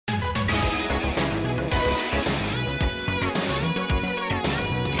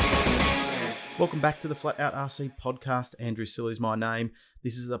Welcome back to the Flat Out RC podcast. Andrew Sill is my name.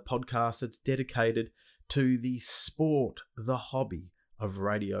 This is a podcast that's dedicated to the sport, the hobby of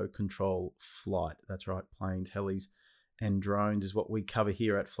radio control flight. That's right, planes, helis, and drones is what we cover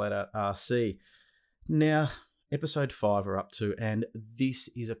here at Flat Out RC. Now, episode 5 are up to, and this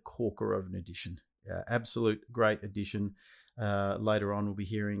is a corker of an edition. Absolute great edition. Later on, we'll be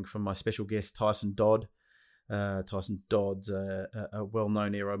hearing from my special guest, Tyson Dodd. Tyson Dodd's a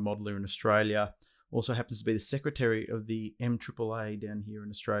well-known aero modeler in Australia. Also happens to be the secretary of the MAAA down here in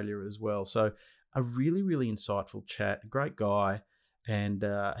Australia as well. So a really, really insightful chat. A great guy. And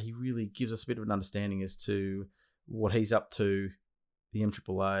he really gives us a bit of an understanding as to what he's up to, the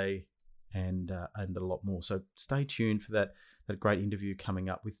MAAA, and a lot more. So stay tuned for that great interview coming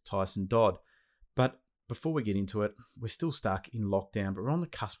up with Tyson Dodd. But before we get into it, we're still stuck in lockdown, but we're on the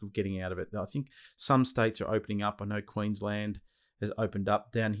cusp of getting out of it. I think some states are opening up. I know Queensland has opened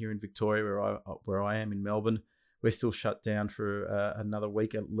up. Down here in Victoria, where I am in Melbourne, we're still shut down for another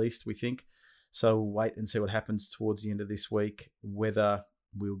week at least, we think. So we'll wait and see what happens towards the end of this week, whether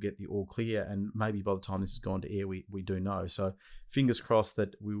we'll get the all clear, and maybe by the time this has gone to air, we do know. So fingers crossed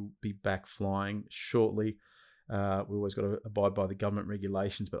that we'll be back flying shortly. We always got to abide by the government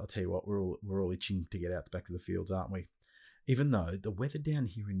regulations, but I'll tell you what, we're all itching to get out back to the fields, aren't we? Even though the weather down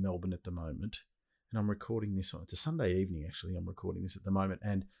here in Melbourne at the moment, and I'm recording this it's a Sunday evening actually, I'm recording this at the moment,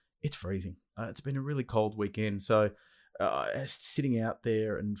 and it's freezing. It's been a really cold weekend, so sitting out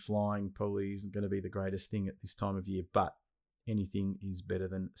there and flying probably isn't going to be the greatest thing at this time of year, but anything is better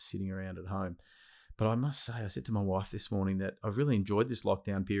than sitting around at home. But I must say, I said to my wife this morning that I've really enjoyed this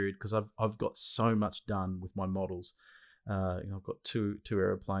lockdown period because I've got so much done with my models. I've got two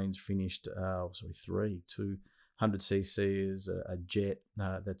aeroplanes finished, three, 200cc, a jet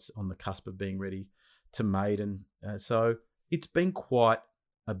that's on the cusp of being ready to maiden. So it's been quite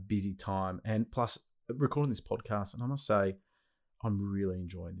a busy time, and plus recording this podcast. And I must say, I'm really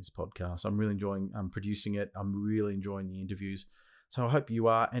enjoying this podcast. I'm really enjoying producing it. I'm really enjoying the interviews. So I hope you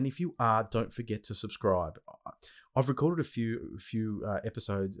are, and if you are, don't forget to subscribe. I've recorded a few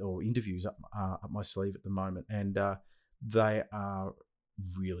episodes or interviews up my sleeve at the moment, and they are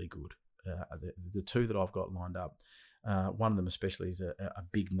really good. The two that I've got lined up, one of them especially is a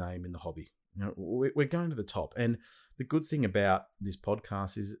big name in the hobby. You know, we're going to the top, and the good thing about this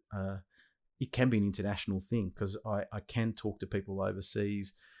podcast is it can be an international thing because I can talk to people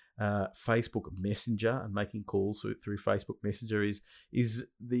overseas. Facebook Messenger and making calls through Facebook Messenger is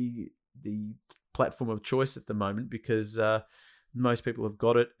the platform of choice at the moment because most people have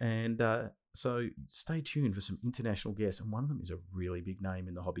got it, and so stay tuned for some international guests, and one of them is a really big name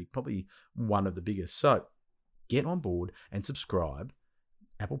in the hobby, probably one of the biggest. So get on board and subscribe.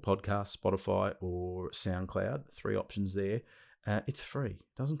 Apple Podcasts, Spotify, or SoundCloud, 3 options there. It's free.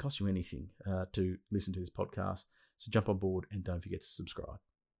 It doesn't cost you anything to listen to this podcast. So jump on board and don't forget to subscribe.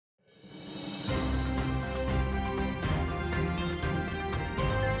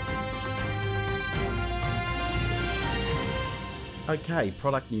 Okay,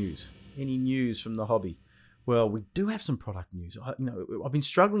 product news. Any news from the hobby? Well, we do have some product news. I've been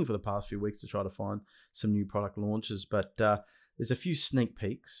struggling for the past few weeks to try to find some new product launches, but there's a few sneak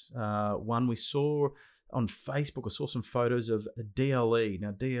peeks. One we saw on Facebook, I saw some photos of DLE.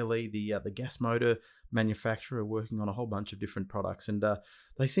 Now, DLE, the gas motor manufacturer, working on a whole bunch of different products, and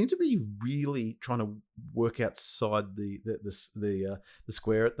they seem to be really trying to work outside the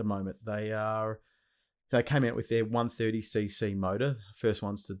square at the moment. They came out with their 130cc motor, first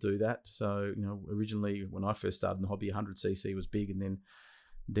ones to do that. So, originally when I first started in the hobby, 100cc was big, and then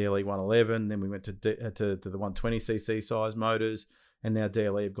DLE 111. Then we went to the 120cc size motors. And now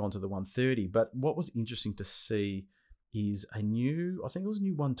DLE have gone to the 130. But what was interesting to see is a new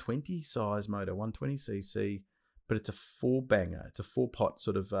 120 size motor, 120cc, but it's a 4-banger. It's a 4-pot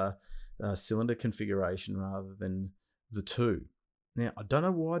sort of cylinder configuration rather than the 2. Now, I don't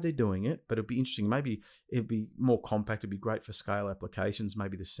know why they're doing it, but it'll be interesting. Maybe it'd be more compact. It'd be great for scale applications.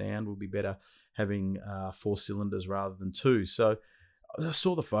 Maybe the sound will be better having 4 cylinders rather than 2. So I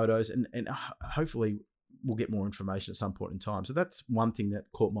saw the photos, and hopefully we'll get more information at some point in time. So that's one thing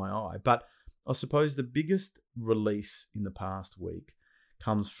that caught my eye. But I suppose the biggest release in the past week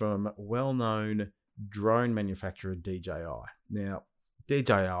comes from well-known drone manufacturer DJI. Now,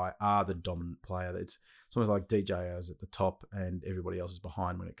 DJI are the dominant player. It's almost like DJI is at the top and everybody else is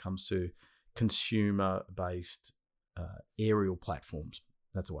behind when it comes to consumer-based aerial platforms.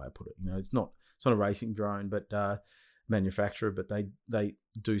 That's the way I put it. It's not a racing drone, but manufacturer, but they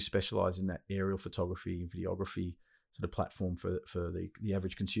do specialize in that aerial photography and videography sort of platform for the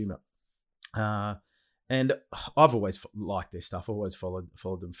average consumer. And I've always liked their stuff. I've always followed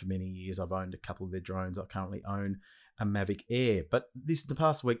them for many years. I've owned a couple of their drones. I currently own a Mavic Air. But the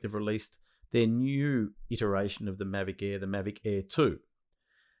past week, they've released their new iteration of the Mavic Air, the Mavic Air 2.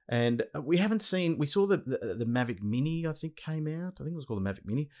 And we saw the Mavic Mini, I think, came out. I think it was called the Mavic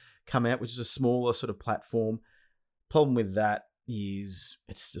Mini, come out, which is a smaller sort of platform. Problem with that is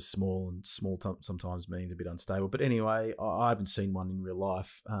it's just small, and small sometimes means a bit unstable. But anyway, I haven't seen one in real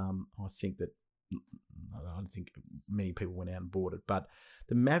life. I don't think many people went out and bought it. But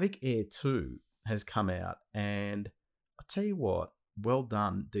the Mavic Air 2 has come out, and I'll tell you what, well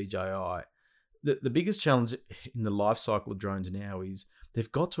done, DJI. The biggest challenge in the life cycle of drones now is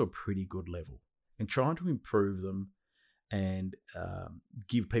they've got to a pretty good level, and trying to improve them and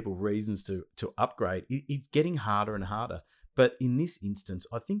give people reasons to upgrade, it's getting harder and harder. But in this instance,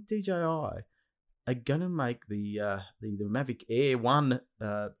 I think DJI are going to make the Mavic Air 1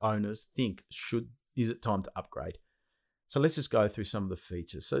 owners think, is it time to upgrade? So let's just go through some of the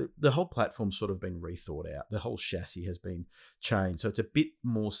features. So the whole platform's sort of been rethought out. The whole chassis has been changed. So it's a bit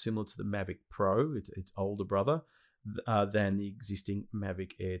more similar to the Mavic Pro, its older brother, than the existing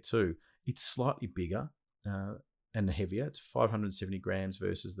Mavic Air 2. It's slightly bigger and heavier. It's 570 grams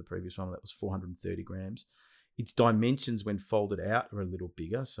versus the previous one that was 430 grams. Its dimensions when folded out are a little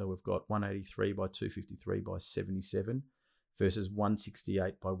bigger. So we've got 183 by 253 by 77 versus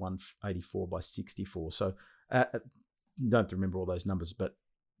 168 by 184 by 64. So don't have to remember all those numbers, but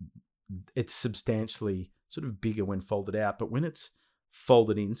it's substantially sort of bigger when folded out. But when it's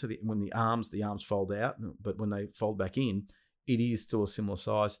folded in, so when the arms fold out, but when they fold back in, it is still a similar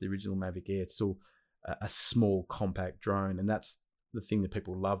size to the original Mavic Air. It's still a small, compact drone, and that's the thing that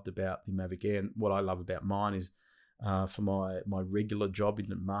people loved about the Mavic Air. And what I love about mine is for my regular job in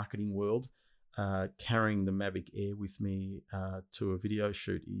the marketing world, carrying the Mavic Air with me to a video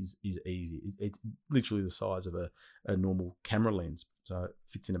shoot is easy. It's literally the size of a normal camera lens, so it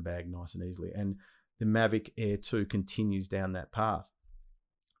fits in a bag nice and easily. And the Mavic Air 2 continues down that path.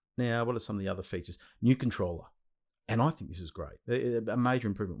 Now, what are some of the other features? New controller, and I think this is great. A major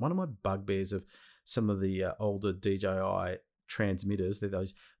improvement. One of my bugbears of some of the older DJI transmitters, they're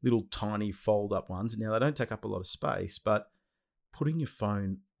those little tiny fold-up ones. Now, they don't take up a lot of space, but putting your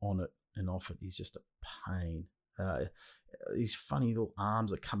phone on it and off it is just a pain. These funny little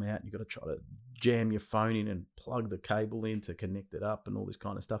arms that come out, and you've got to try to jam your phone in and plug the cable in to connect it up and all this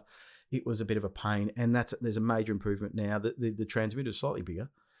kind of stuff. It was a bit of a pain, and there's a major improvement now. The transmitter is slightly bigger.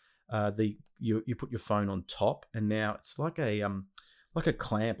 You put your phone on top, and now it's like a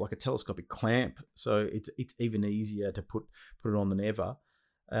clamp, like a telescopic clamp. So it's even easier to put it on than ever.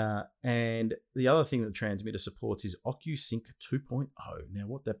 And the other thing that the transmitter supports is OcuSync 2.0. Now,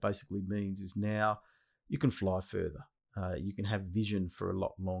 what that basically means is now you can fly further. You can have vision for a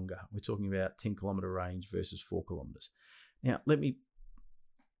lot longer. We're talking about 10-kilometer range versus 4 kilometers. Now,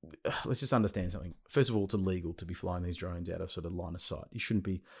 let's just understand something. First of all, it's illegal to be flying these drones out of sort of line of sight. You shouldn't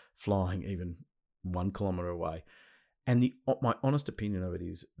be flying even 1 kilometer away. And my honest opinion of it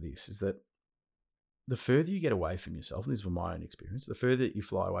is that the further you get away from yourself, and this is from my own experience, the further you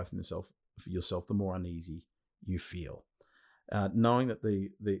fly away from yourself, the more uneasy you feel. Knowing that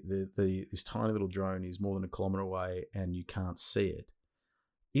this tiny little drone is more than 1 kilometer away and you can't see it,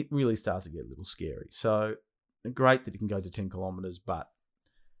 it really starts to get a little scary. So great that it can go to 10 kilometers, but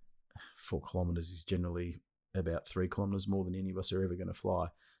 4 kilometers is generally about 3 kilometers more than any of us are ever going to fly.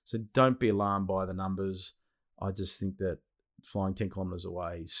 So don't be alarmed by the numbers. I just think that flying 10 kilometers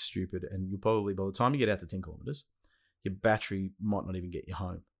away is stupid, and you'll probably, by the time you get out to 10 kilometers, your battery might not even get you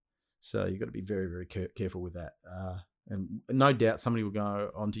home. So you've got to be very, very careful with that. And no doubt somebody will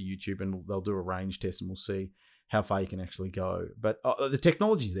go onto YouTube and they'll do a range test, and we'll see how far you can actually go. But the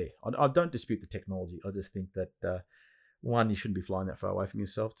technology's there. I don't dispute the technology. I just think that, one, you shouldn't be flying that far away from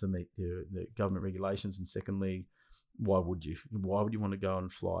yourself to meet the government regulations. And secondly, why would you? Why would you want to go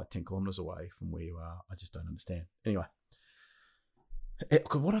and fly 10 kilometers away from where you are? I just don't understand. Anyway,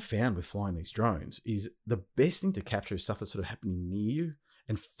 what I found with flying these drones is the best thing to capture is stuff that's sort of happening near you,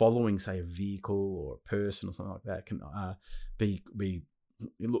 and following, say, a vehicle or a person or something like that can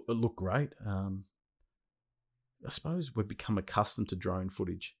look great. I suppose we've become accustomed to drone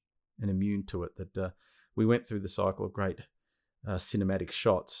footage and immune to it. That we went through the cycle of great cinematic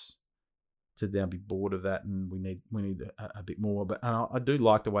shots to now be bored of that, and we need a bit more. But I do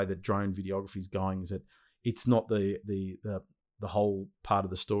like the way that drone videography is going. Is that it's not the whole part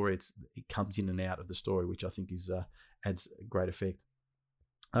of the story. It comes in and out of the story, which I think adds a great effect.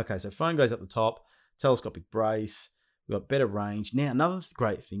 Okay, so phone goes up the top, telescopic brace. We've got better range. Now, another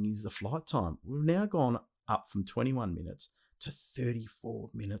great thing is the flight time. We've now gone up from 21 minutes to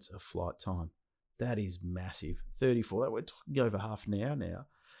 34 minutes of flight time. That is massive. 34. We're talking over half an hour now.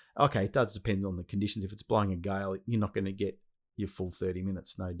 Okay, it does depend on the conditions. If it's blowing a gale, you're not going to get your full 30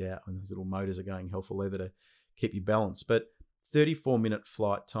 minutes, no doubt. And those little motors are going hell for leather to keep you balanced. But 34-minute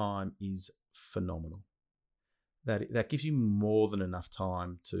flight time is phenomenal. That gives you more than enough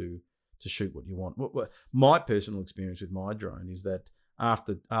time to shoot what you want. My personal experience with my drone is that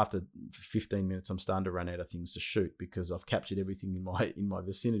after 15 minutes, I'm starting to run out of things to shoot because I've captured everything in my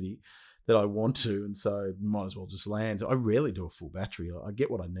vicinity that I want to, and so might as well just land. I rarely do a full battery. I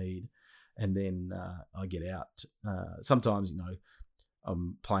get what I need, and then I get out. Sometimes,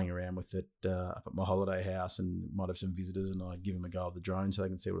 I'm playing around with it up at my holiday house and might have some visitors, and I give them a go of the drone so they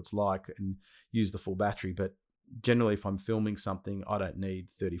can see what it's like and use the full battery. But generally, if I'm filming something, I don't need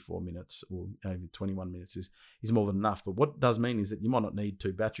 34 minutes or 21 minutes is more than enough. But what it does mean is that you might not need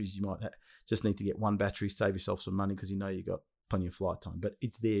 2 batteries. You might just need to get 1 battery, save yourself some money because you've got plenty of flight time. But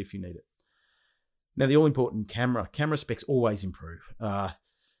it's there if you need it. Now, the all-important camera specs always improve.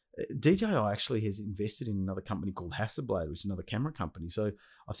 DJI actually has invested in another company called Hasselblad, which is another camera company. So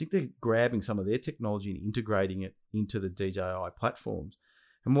I think they're grabbing some of their technology and integrating it into the DJI platforms.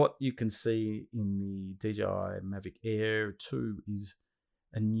 And what you can see in the DJI Mavic Air 2 is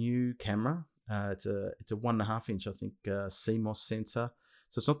a new camera. It's a 1.5 inch, I think, CMOS sensor.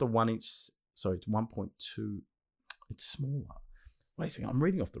 So it's not the 1 inch, sorry, it's 1.2. It's smaller. Wait a second, I'm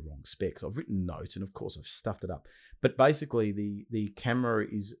reading off the wrong specs. I've written notes, and of course I've stuffed it up. But basically, the camera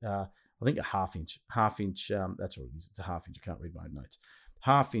is, I think, a half inch. That's what it is. It's a half inch. I can't read my own notes.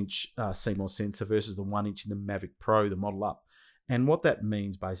 Half inch CMOS sensor versus the 1 inch in the Mavic Pro, the model up. And what that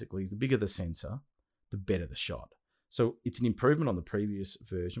means basically is the bigger the sensor, the better the shot. So it's an improvement on the previous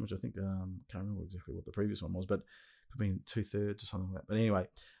version, which I think, can't remember exactly what the previous one was, but it could be 2/3 or something like that. But anyway,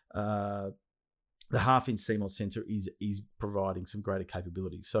 the half-inch CMOS sensor is providing some greater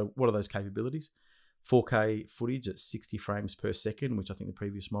capabilities. So what are those capabilities? 4K footage at 60 frames per second, which I think the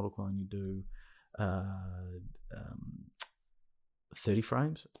previous model can only do 30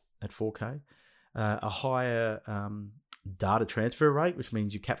 frames at 4K. A higher data transfer rate, which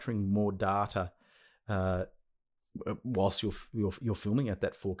means you're capturing more data whilst you're filming at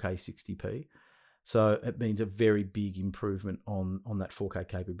that 4K 60p. So it means a very big improvement on that 4K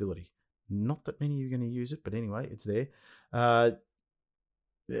capability. Not that many of you are going to use it, but anyway, it's there.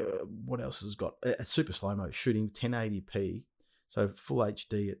 What else has got? A super slow-mo, shooting 1080p, so full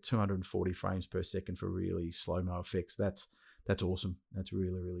HD at 240 frames per second for really slow-mo effects. That's awesome. That's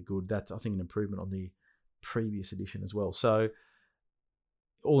really, really good. That's, I think, an improvement on the previous edition as well. So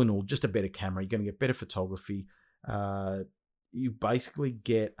all in all, just a better camera. You're going to get better photography. You basically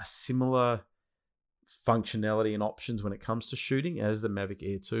get a similar functionality and options when it comes to shooting as the Mavic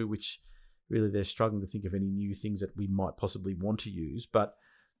Air 2, which really they're struggling to think of any new things that we might possibly want to use. But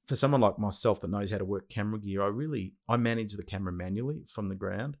for someone like myself that knows how to work camera gear, I manage the camera manually from the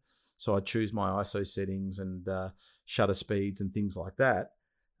ground. So I choose my ISO settings and shutter speeds and things like that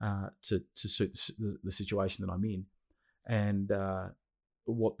to suit the situation that I'm in. And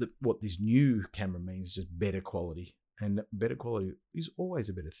what this new camera means is just better quality. And better quality is always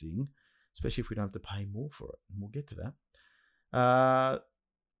a better thing, especially if we don't have to pay more for it. And we'll get to that.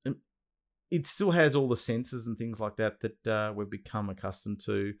 It still has all the sensors and things like that we've become accustomed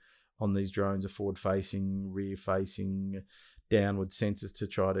to on these drones, forward-facing, rear-facing, downward sensors to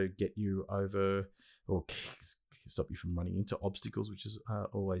try to get you over or stop you from running into obstacles, which is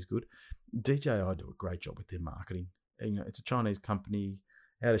always good. DJI do a great job with their marketing. It's a Chinese company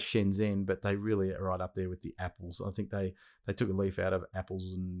out of Shenzhen, but they really are right up there with the Apples. I think they took a leaf out of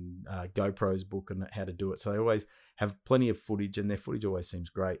Apple's and GoPro's book on how to do it. So they always have plenty of footage, and their footage always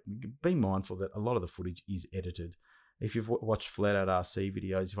seems great. Be mindful that a lot of the footage is edited. If you've watched Flat Out RC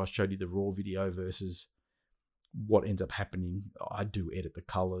videos, if I showed you the raw video versus what ends up happening, I do edit the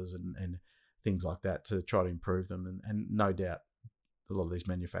colors and things like that to try to improve them. And no doubt a lot of these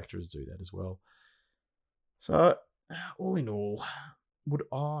manufacturers do that as well. So all in all, would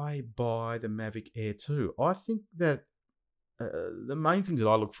I buy the Mavic Air 2? I think that the main things that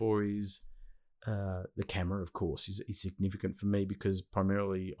I look for is the camera, of course, is significant for me because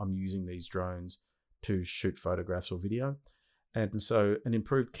primarily I'm using these drones to shoot photographs or video. And so an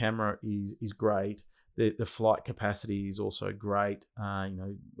improved camera is great. The flight capacity is also great.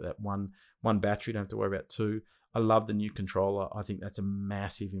 That one battery, don't have to worry about 2. I love the new controller. I think that's a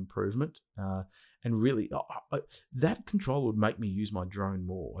massive improvement. And really, that controller would make me use my drone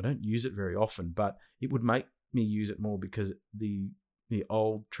more. I don't use it very often, but it would make me use it more because the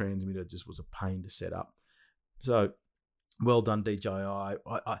old transmitter just was a pain to set up. So well done, DJI.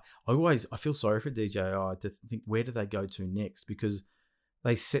 I feel sorry for DJI to think, where do they go to next? Because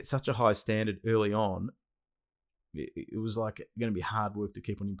they set such a high standard early on. It was like going to be hard work to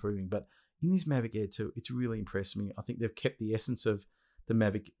keep on improving. But in this Mavic Air 2, it's really impressed me. I think they've kept the essence of the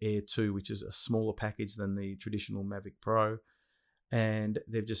Mavic Air 2, which is a smaller package than the traditional Mavic Pro, and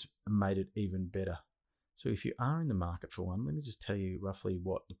they've just made it even better. So if you are in the market for one, let me just tell you roughly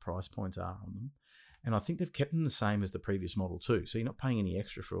what the price points are on them. And I think they've kept them the same as the previous model too. So you're not paying any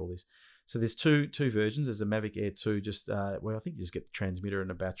extra for all this. So there's two versions. There's the Mavic Air 2, just I think you just get the transmitter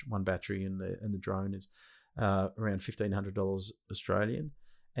and one battery, and the drone is around $1,500 Australian.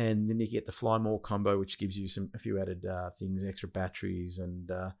 And then you get the Fly More combo, which gives you a few added things, extra batteries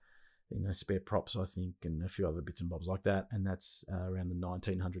and spare props, I think, and a few other bits and bobs like that. And that's around the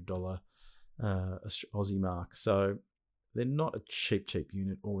 $1,900 Aussie mark. So they're not a cheap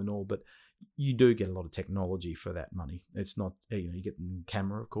unit all in all, but you do get a lot of technology for that money. It's not, you get the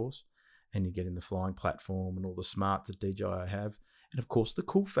camera, of course, and you get in the flying platform and all the smarts that DJI have. And of course, the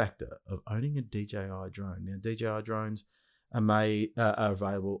cool factor of owning a DJI drone. Now, DJI drones are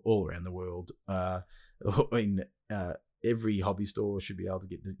available all around the world. Every hobby store should be able to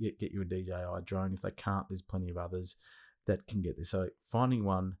get you a DJI drone. If they can't, there's plenty of others that can get this. So finding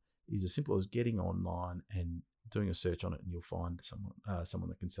one is as simple as getting online and doing a search on it, and you'll find someone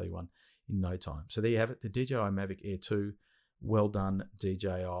that can sell you one in no time. So there you have it, the DJI Mavic Air 2. Well done,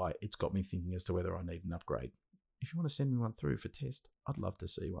 DJI. It's got me thinking as to whether I need an upgrade. If you want to send me one through for test, I'd love to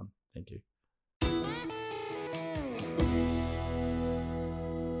see one. Thank you.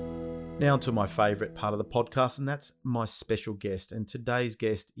 Now to my favourite part of the podcast, and that's my special guest. And today's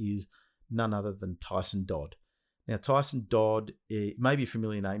guest is none other than Tyson Dodd. Now, Tyson Dodd, may be a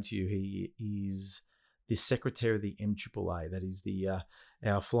familiar name to you. He is the secretary of the MAAA, that is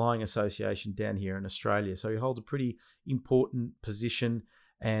our flying association down here in Australia. So he holds a pretty important position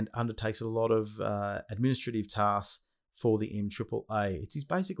and undertakes a lot of administrative tasks for the MAAA. It's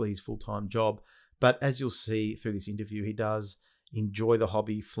basically his full-time job. But as you'll see through this interview, he does enjoy the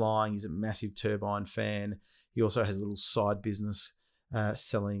hobby, flying. He's a massive turbine fan. He also has a little side business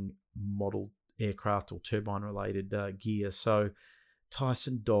selling model aircraft or turbine-related gear. So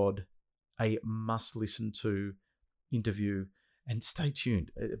Tyson Dodd, a must-listen to interview, and stay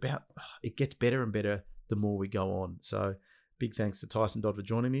tuned. It gets better and better the more we go on. So big thanks to Tyson Dodd for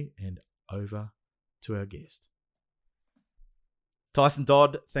joining me, and over to our guest. Tyson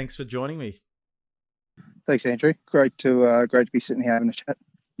Dodd, thanks for joining me. Thanks, Andrew. Great to be sitting here having a chat.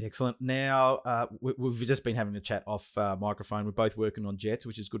 Excellent. Now, we've just been having a chat off microphone. We're both working on jets,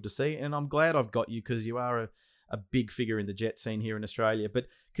 which is good to see. And I'm glad I've got you because you are a big figure in the jet scene here in Australia. But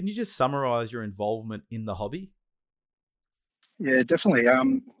can you just summarise your involvement in the hobby? Yeah, definitely.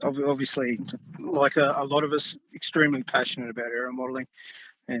 Obviously, like a lot of us, extremely passionate about aero modelling.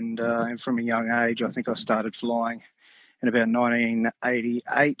 And from a young age, I think I started flying in about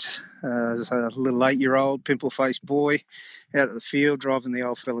 1988. As a little 8-year-old pimple-faced boy out of the field, driving the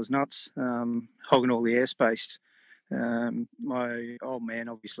old fellas nuts, hogging all the airspace. My old man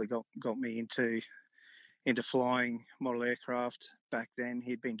obviously got me into flying model aircraft back then.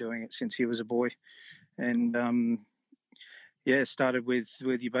 He'd been doing it since he was a boy. And started with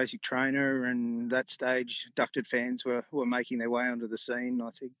your basic trainer, and that stage ducted fans were making their way onto the scene. I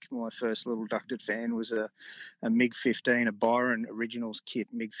think my first little ducted fan was a MiG-15, a Byron Originals kit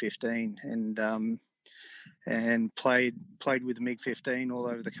MiG-15, and played with the MiG-15 all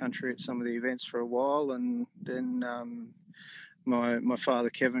over the country at some of the events for a while, and then my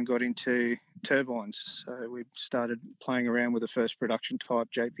father Kevin got into turbines, so we started playing around with the first production type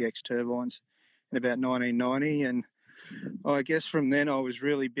JPX turbines in about 1990, and I guess from then I was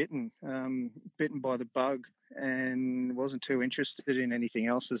really bitten by the bug, and wasn't too interested in anything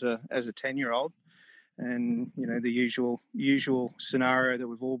else as a 10-year-old. And the usual scenario that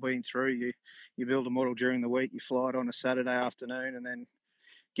we've all been through. You build a model during the week, you fly it on a Saturday afternoon, and then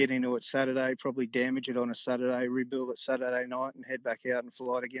get into it Saturday, probably damage it on a Saturday, rebuild it Saturday night, and head back out and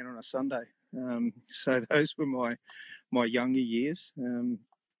fly it again on a Sunday. So those were my younger years, and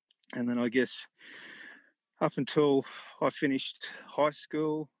then I guess up until I finished high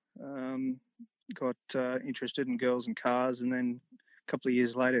school, got interested in girls and cars, and then a couple of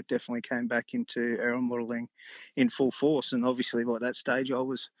years later, definitely came back into aero modelling in full force. And obviously, by that stage, I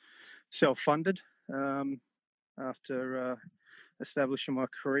was self-funded after establishing my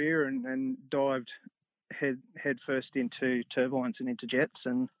career, and dived head first into turbines and into jets,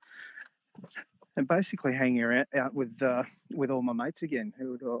 and basically hanging out with all my mates again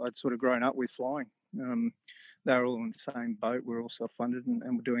who I'd sort of grown up with flying. They were all in the same boat. We're all self-funded, and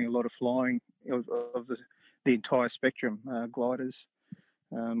we're doing a lot of flying of the entire spectrum. Gliders.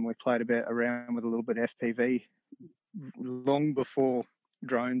 We played around with a little bit of FPV long before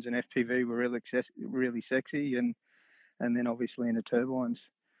drones and FPV were really sexy, and then obviously into turbines.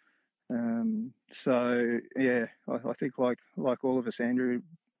 So yeah, I think like all of us, Andrew,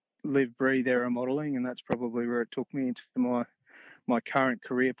 live, breathe aeromodelling, and that's probably where it took me into my current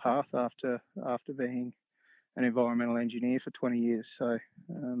career path after being an environmental engineer for 20 years. So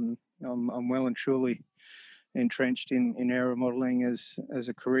I'm well and truly entrenched in aeromodelling as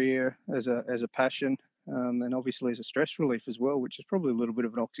a career, as a passion, and obviously as a stress relief as well, which is probably a little bit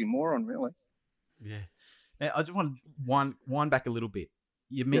of an oxymoron, really. Yeah. Now, I just want to wind back a little bit.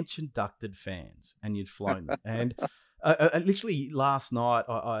 You Yep. mentioned ducted fans, and you'd flown them, and literally last night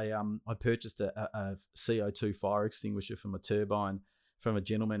I purchased a CO2 fire extinguisher from a turbine from a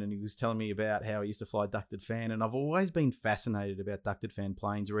gentleman, and he was telling me about how he used to fly ducted fan, and I've always been fascinated about ducted fan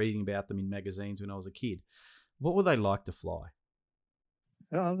planes, reading about them in magazines when I was a kid. What were they like to fly?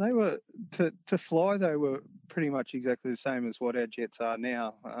 They were to fly. They were pretty much exactly the same as what our jets are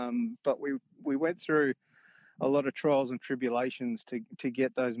now. But we went through a lot of trials and tribulations to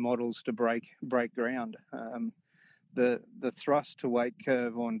get those models to break ground. The thrust to weight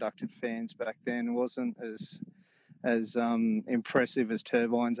curve on ducted fans back then wasn't as impressive as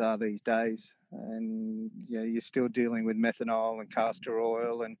turbines are these days, and you're still dealing with methanol and castor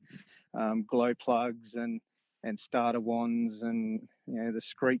oil and glow plugs and starter wands, and the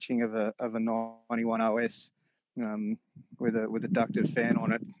screeching of a 91 OS with a ducted fan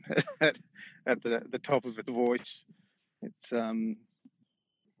on it at the top of its voice. It's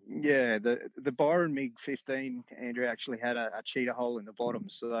yeah, the Byron MiG 15, Andrew, actually had a cheater hole in the bottom,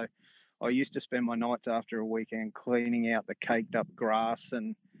 so I used to spend my nights after a weekend cleaning out the caked up grass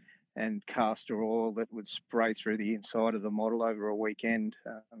and castor oil that would spray through the inside of the model over a weekend,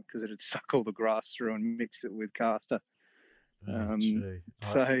 because it'd suck all the grass through and mix it with castor. Oh, gee.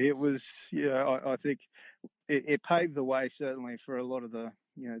 So it was, I think it paved the way certainly for a lot of the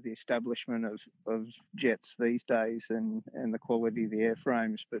establishment of jets these days, and the quality of the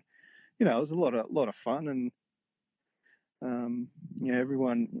airframes. But it was a lot of fun, and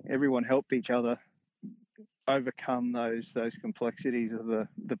everyone helped each other overcome those complexities of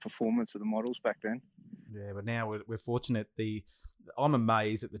the performance of the models back then. Yeah, but now we're fortunate. I'm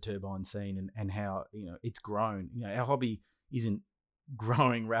amazed at the turbine scene and how it's grown. Our hobby isn't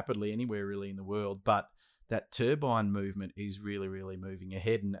growing rapidly anywhere really in the world, but that turbine movement is really, really moving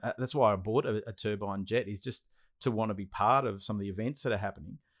ahead, and that's why I bought a turbine jet, is just to want to be part of some of the events that are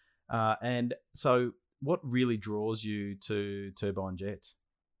happening. And so, what really draws you to turbine jets?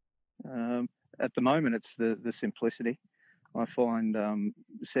 At the moment, it's the simplicity. I find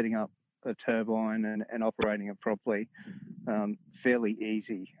setting up a turbine and operating it properly fairly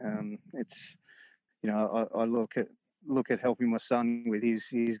easy. It's I look at helping my son with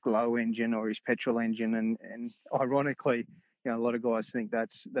his glow engine or his petrol engine, and ironically, a lot of guys think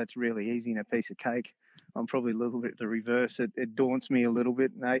that's really easy and a piece of cake. I'm probably a little bit the reverse. It daunts me a little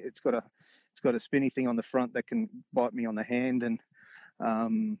bit. It's got a spinny thing on the front that can bite me on the hand, and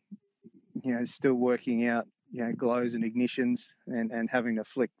um, still working out glows and ignitions, and having to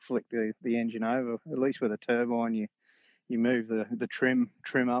flick the engine over. At least with a turbine, you move the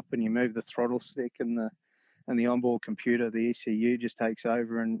trim up, and you move the throttle stick, and the onboard computer, the ECU, just takes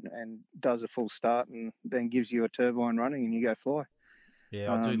over and does a full start, and then gives you a turbine running, and you go fly.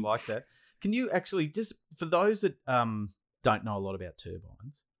 Yeah, I do like that. Can you actually, just for those that don't know a lot about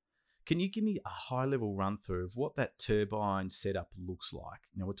turbines, can you give me a high level run through of what that turbine setup looks like?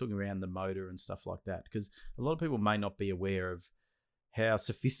 We're talking around the motor and stuff like that, because a lot of people may not be aware of how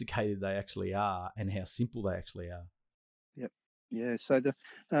sophisticated they actually are and how simple they actually are. Yep. Yeah. So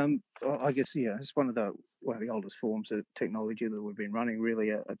I guess it's one of the oldest forms of technology that we've been running. Really,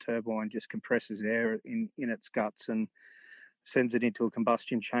 a turbine just compresses air in its guts and sends it into a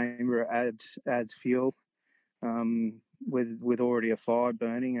combustion chamber. Adds fuel with already a fire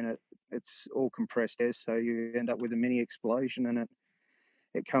burning, and it's all compressed air, so you end up with a mini explosion, and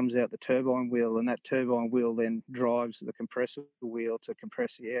it comes out the turbine wheel, and that turbine wheel then drives the compressor wheel to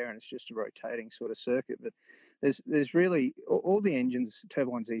compress the air, and it's just a rotating sort of circuit. But there's really all the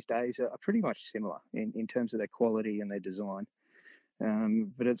turbines these days are pretty much similar in terms of their quality and their design.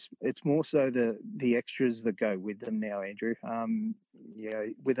 But it's more so the extras that go with them now, Andrew.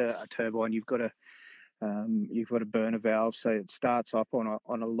 With a turbine, you've got a burner valve, so it starts up on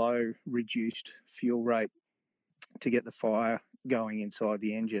a low reduced fuel rate to get the fire going inside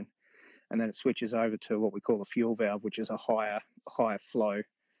the engine, and then it switches over to what we call a fuel valve, which is a higher flow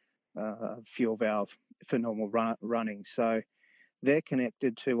fuel valve for normal running. So they're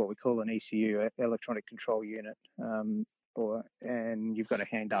connected to what we call an ECU, electronic control unit, and you've got a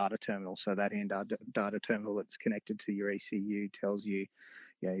hand data terminal. So that hand data terminal that's connected to your ECU tells you,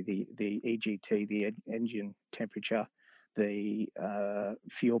 the EGT, the engine temperature, the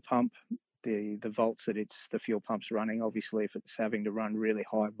fuel pump, the volts that the fuel pump's running. Obviously, if it's having to run really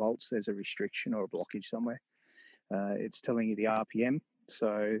high volts, there's a restriction or a blockage somewhere. It's telling you the RPM.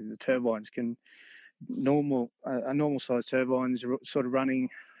 So the turbines can a normal size turbine is sort of running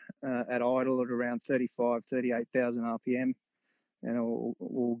at idle at around 38,000 RPM, and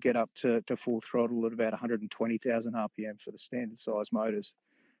we'll get up to full throttle at about 120,000 RPM for the standard size motors.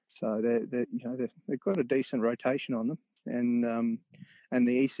 So they've got a decent rotation on them, and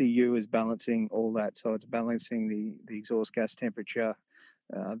the ECU is balancing all that. So it's balancing the exhaust gas temperature,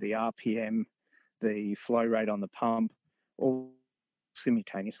 the RPM, the flow rate on the pump, all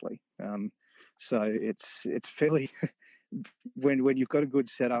simultaneously. So it's fairly when you've got a good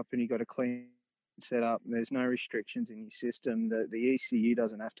setup and you've got a clean setup and there's no restrictions in your system, the ECU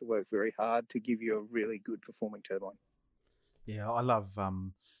doesn't have to work very hard to give you a really good performing turbine. Yeah, I love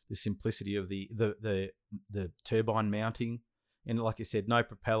the simplicity of the turbine mounting, and like you said, no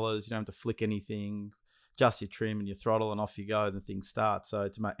propellers. You don't have to flick anything. Just your trim and your throttle, and off you go, and the thing starts. So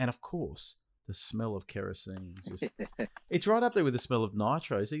and of course, the smell of kerosene is just it's right up there with the smell of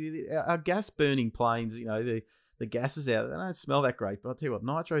nitro. See, our gas burning planes, the gases out, they don't smell that great. But I'll tell you what,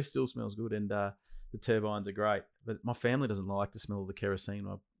 nitro still smells good, and the turbines are great. But my family doesn't like the smell of the kerosene.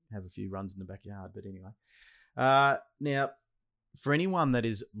 I have a few runs in the backyard, but anyway. Now, for anyone that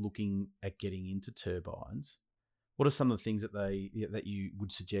is looking at getting into turbines, what are some of the things that you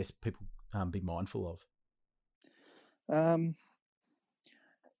would suggest people be mindful of?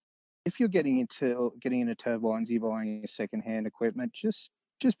 If you're getting into turbines, you're buying second-hand equipment, just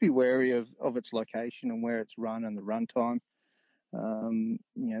be wary of its location and where it's run and the runtime.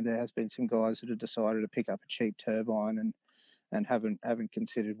 There has been some guys that have decided to pick up a cheap turbine and haven't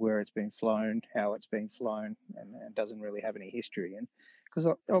considered where it's been flown, how it's been flown, and doesn't really have any history. And because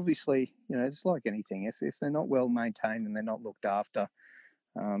obviously, it's like anything. If they're not well maintained and they're not looked after,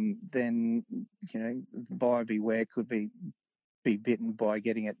 then buyer beware could be bitten by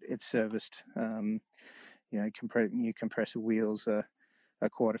getting it serviced. New compressor wheels are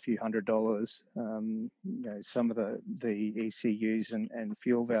quite a few $100s. Some of the ECUs and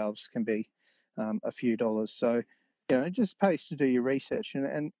fuel valves can be a few dollars. So, it just pays to do your research.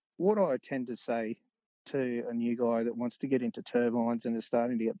 And what I tend to say to a new guy that wants to get into turbines and is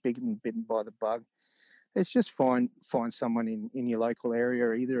starting to get bitten by the bug, is just find someone in your local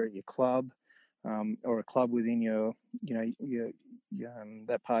area, either at your club or a club within your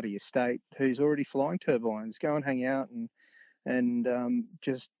that part of your state who's already flying turbines. Go and hang out and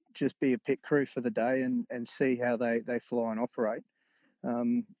just be a pit crew for the day and see how they fly and operate.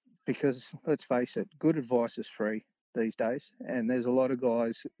 Because let's face it, good advice is free these days, and there's a lot of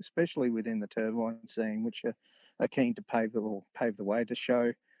guys, especially within the turbine scene, which are keen to pave the way to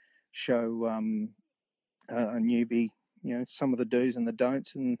show a newbie, some of the do's and the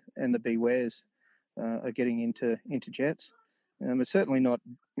don'ts and the bewares are getting into jets. It's certainly not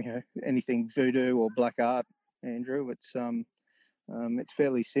anything voodoo or black art, Andrew. It's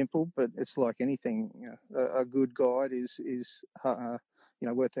fairly simple, but it's like anything. A good guide is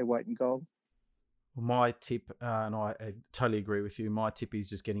worth their weight in gold. Well, my tip, and I totally agree with you. My tip is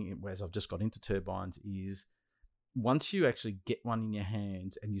just as I've just got into turbines, is once you actually get one in your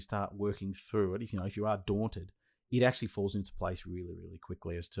hands and you start working through it, if you are daunted, it actually falls into place really, really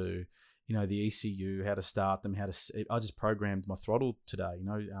quickly as to, the ECU, how to start them, I just programmed my throttle today,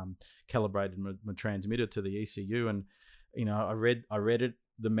 calibrated my transmitter to the ECU, and, I read it,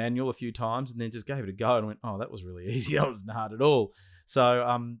 the manual a few times, and then just gave it a go and went, oh, that was really easy. That wasn't hard at all.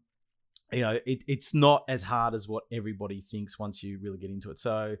 So, it's not as hard as what everybody thinks once you really get into it.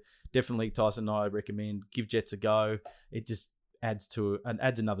 So definitely, Tyson and I recommend give jets a go. It just adds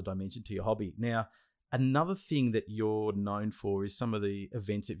another dimension to your hobby. Now, another thing that you're known for is some of the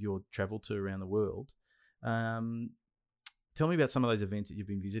events that you've traveled to around the world. Tell me about some of those events that you've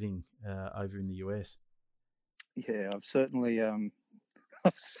been visiting over in the US. Yeah, I've certainly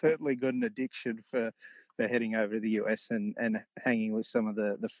got an addiction for heading over to the US and hanging with some of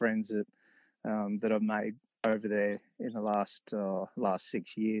the friends that I've made over there in the last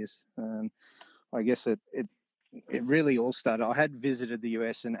 6 years. I guess it really all started. I had visited the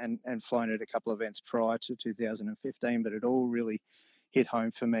US and flown at a couple of events prior to 2015, but it all really hit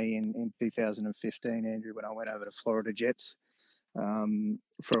home for me in 2015, Andrew, when I went over to Florida Jets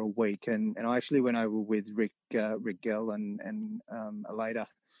for a week, and I actually went over with Rick Gell and Aleda.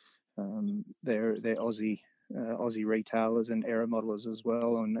 They're Aussie retailers and aero modelers as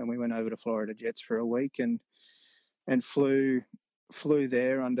well, and we went over to Florida Jets for a week, and and flew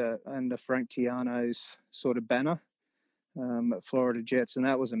there under Frank Tiano's sort of banner at Florida Jets, and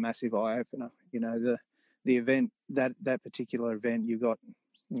that was a massive eye opener. The event, that particular event, you got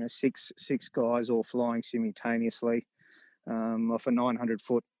six guys all flying simultaneously off a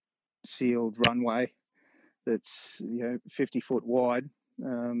 900-foot sealed runway that's 50-foot wide,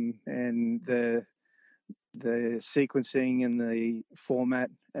 and the sequencing and the format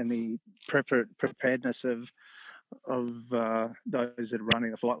and the preparedness of those that are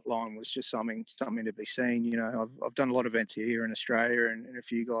running the flight line was just something to be seen. I've done a lot of events here in Australia, and a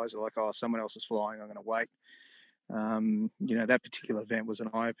few guys are like, "Oh, someone else is flying, I'm going to wait." That particular event was an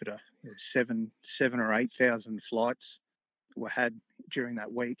eye opener. 7 or 8,000 flights were had during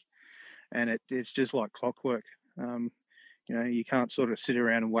that week, and it's just like clockwork. You can't sort of sit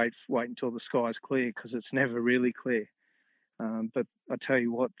around and wait until the sky's clear, because it's never really clear. But I tell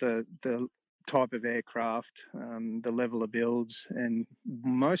you what, the type of aircraft, the level of builds, and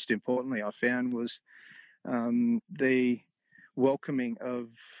most importantly, I found was the welcoming of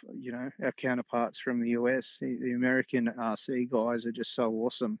our counterparts from the US. The American RC guys are just so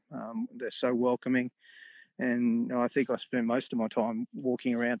awesome. They're so welcoming, and I think I spend most of my time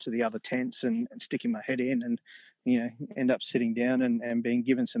walking around to the other tents and sticking my head in, and end up sitting down and being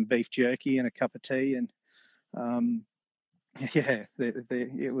given some beef jerky and a cup of tea, and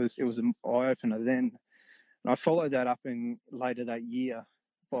it was an eye opener then. And I followed that up in later that year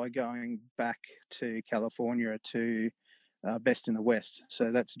by going back to California to Best in the West.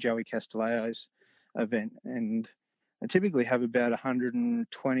 So that's Joey Castelleo's event, and I typically have about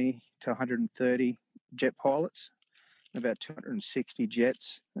 120 to 130 jet pilots, about 260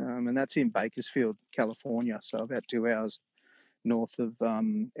 jets, and that's in Bakersfield, California, so about 2 hours north of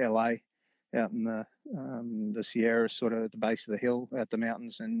LA, out in the Sierra, sort of at the base of the hill, at the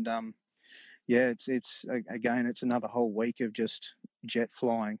mountains. And it's again, it's another whole week of just jet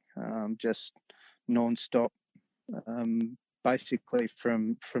flying, just non-stop, basically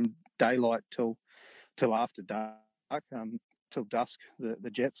from daylight till after dark, till dusk,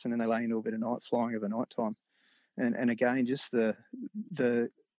 the jets, and then they lay into a bit of night flying over night time. And again, just the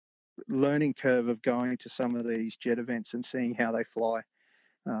learning curve of going to some of these jet events and seeing how they fly,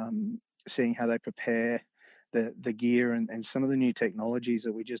 seeing how they prepare the gear, and some of the new technologies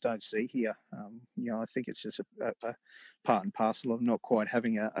that we just don't see here. I think it's just a part and parcel of not quite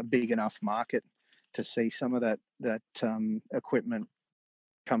having a big enough market to see some of that equipment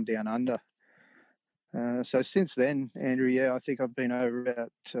come down under. So since then, Andrew, I think I've been over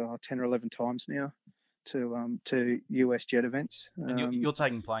about 10 or 11 times now to US jet events. And you're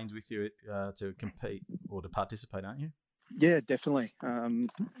taking planes with you to compete or to participate, aren't you? Yeah, definitely.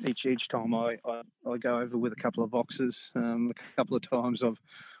 Each time I go over with a couple of boxes. A couple of times I've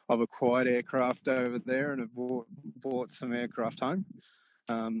acquired aircraft over there, and have bought some aircraft home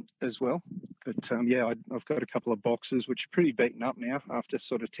as well. But I've got a couple of boxes which are pretty beaten up now after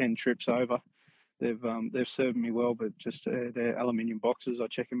sort of 10 trips over. They've served me well, but just they're aluminium boxes. I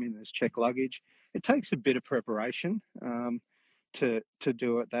check them in as check luggage. It takes a bit of preparation to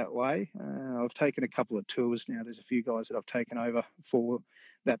do it that way. I've taken a couple of tours now. There's a few guys that I've taken over for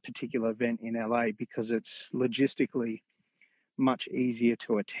that particular event in LA, because it's logistically much easier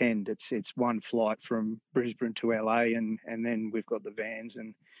to attend. It's one flight from Brisbane to LA, and then we've got the vans,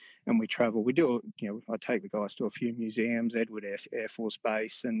 and we travel. We do, I take the guys to a few museums, Edward Air Force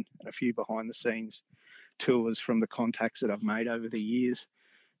Base, and a few behind the scenes tours from the contacts that I've made over the years.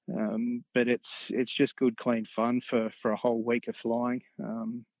 But it's just good, clean fun for a whole week of flying.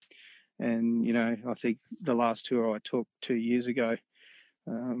 And I think the last tour I took 2 years ago,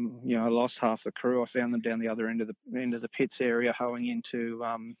 I lost half the crew. I found them down the other end of the pits area, hoeing into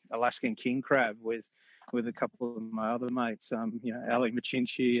Alaskan king crab with a couple of my other mates. Ali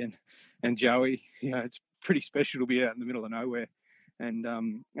Machinchi and Joey. It's pretty special to be out in the middle of nowhere and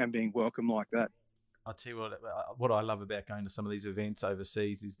being welcomed like that. I'll tell you what I love about going to some of these events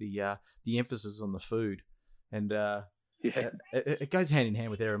overseas is the emphasis on the food, and it goes hand in hand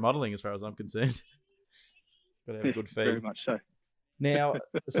with aeromodeling as far as I'm concerned. Got to have a good feed. Very much so. Now,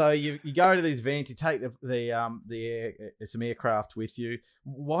 so you go to these events, you take some aircraft with you.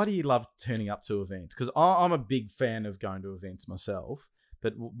 Why do you love turning up to events? Because I'm a big fan of going to events myself,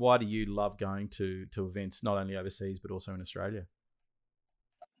 but why do you love going to events not only overseas but also in Australia?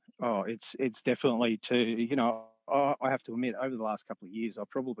 Oh, it's definitely I have to admit, over the last couple of years, I've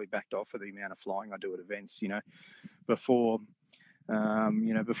probably backed off of the amount of flying I do at events. Before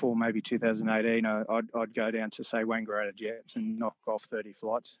maybe 2018, I'd go down to, say, Wangaratta Jets and knock off 30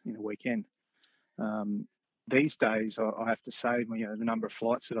 flights in a weekend. these days, I have to say, the number of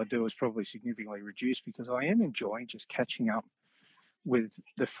flights that I do is probably significantly reduced because I am enjoying just catching up with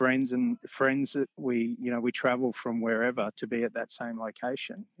the friends that we travel from wherever to be at that same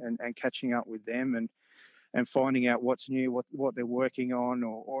location, and catching up with them, and finding out what's new, what they're working on,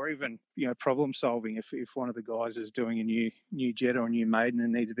 or even problem solving if one of the guys is doing a new jet or a new maiden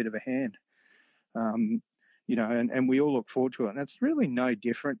and needs a bit of a hand. um, and we all look forward to it. And it's really no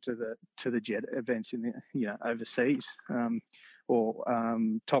different to the jet events in the overseas, or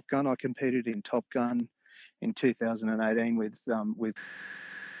Top Gun. I competed in Top Gun in 2018 with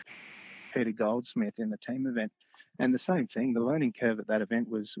Peter Goldsmith in the team event, and the same thing. The learning curve at that event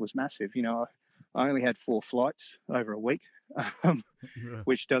was massive. I only had 4 flights over a week, um,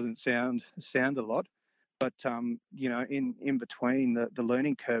 which doesn't sound a lot, but in between, the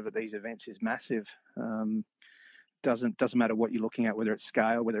learning curve at these events is massive. Doesn't matter what you're looking at, whether it's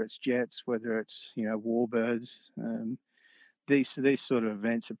scale, whether it's jets, whether it's warbirds. These sort of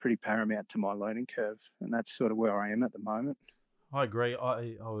events are pretty paramount to my learning curve, and that's sort of where I am at the moment. I agree.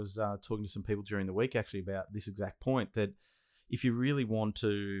 I was talking to some people during the week actually about this exact point, that if you really want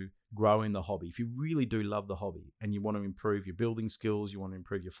to grow in the hobby, if you really do love the hobby and you want to improve your building skills, you want to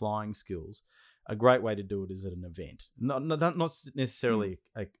improve your flying skills, a great way to do it is at an event. Not necessarily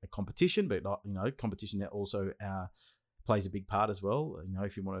a competition, but competition that also plays a big part as well.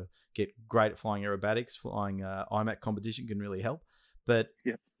 If you want to get great at flying aerobatics, flying IMAC competition can really help. But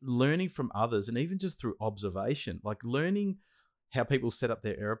learning from others, and even just through observation, like learning how people set up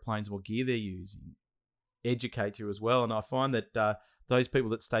their airplanes, what gear they're using, educates you as well. And I find that those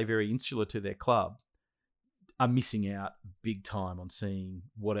people that stay very insular to their club are missing out big time on seeing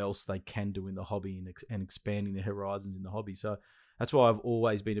what else they can do in the hobby, and expanding their horizons in the hobby. So that's why I've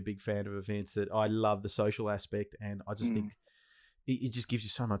always been a big fan of events, that I love the social aspect, and I just think it just gives you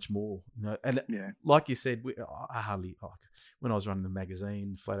so much more, And like you said, I hardly, when I was running the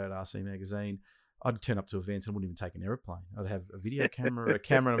magazine, Flat Out RC magazine, I'd turn up to events and wouldn't even take an airplane. I'd have a video camera, and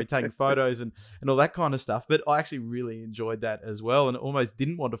I'd be taking photos and all that kind of stuff. But I actually really enjoyed that as well, and almost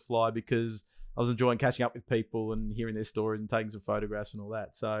didn't want to fly because I was enjoying catching up with people and hearing their stories and taking some photographs and all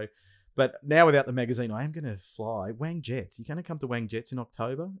that. So, but now without the magazine, I am going to fly Wang Jets. You're going to come to Wang Jets in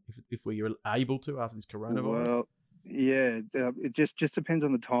October if we are able to after this coronavirus? Well, yeah, it just depends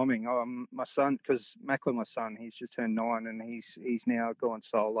on the timing. My son, because Macklin, my son, he's just turned 9, and he's now gone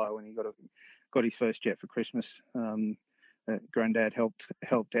solo, and he got his first jet for Christmas. Granddad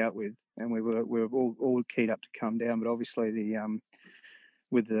helped out with, and we were all keyed up to come down, but obviously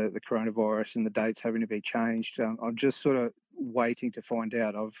with the coronavirus and the dates having to be changed, I'm just sort of waiting to find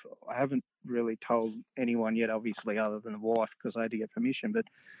out. I haven't really told anyone yet, obviously, other than the wife, because I had to get permission. But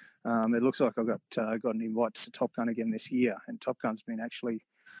it looks like I got an invite to Top Gun again this year, and Top Gun's been actually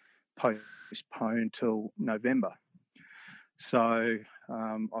postponed till November. So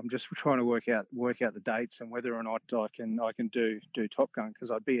I'm just trying to work out the dates and whether or not I can do Top Gun, because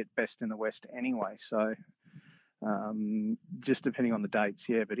I'd be at Best in the West anyway. So just depending on the dates,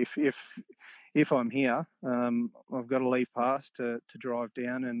 yeah. But if I'm here, I've got a leave pass to drive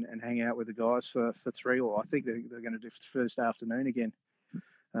down and hang out with the guys for 3, or I think they're going to do first afternoon again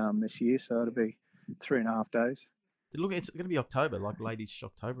this year. So it'll be 3.5 days. Look, it's going to be October, like late-ish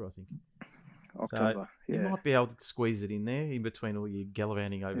October, I think. October, so you might be able to squeeze it in there in between all your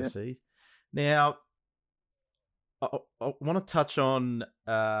gallivanting overseas. Now, I want to touch on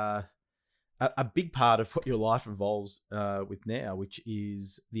a big part of what your life involves with now, which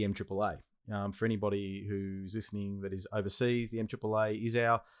is the MAAA. For anybody who's listening that is overseas, the MAAA is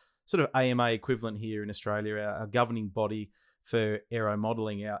our sort of AMA equivalent here in Australia, our governing body for aero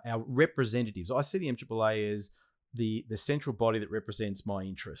modelling, our representatives. I see the MAAA as the central body that represents my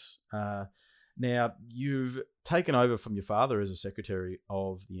interests. Now, you've taken over from your father as a secretary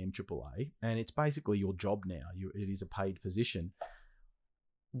of the MAAA, and it's basically your job now. It is a paid position.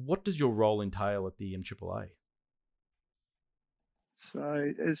 What does your role entail at the MAAA?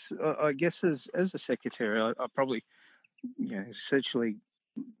 So, I guess as a secretary, I probably, essentially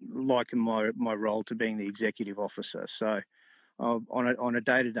liken my role to being the executive officer. So, on a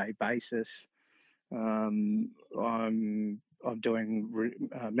day-to-day basis, I'm doing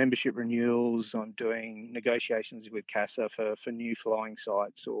membership renewals. I'm doing negotiations with CASA for new flying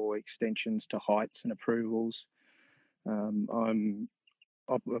sites or extensions to heights and approvals. I'm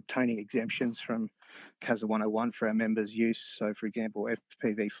obtaining exemptions from CASA 101 for our members' use. So, for example,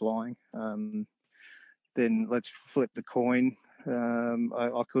 FPV flying. Then let's flip the coin.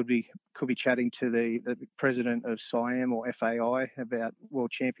 I could be chatting to the president of SIAM or FAI about world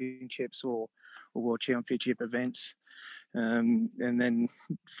championships or world championship events, And then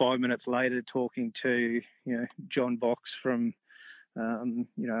 5 minutes later, talking to John Box from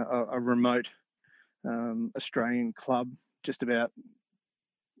a remote Australian club, just about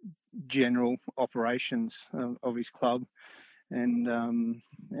general operations of his club, and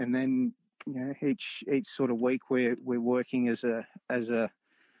then each sort of week we're working as a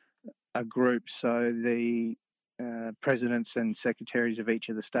group. So the presidents and secretaries of each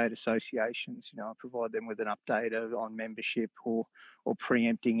of the state associations, I provide them with an update on membership or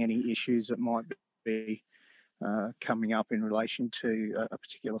preempting any issues that might be coming up in relation to a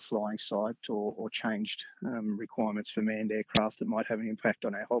particular flying site or changed requirements for manned aircraft that might have an impact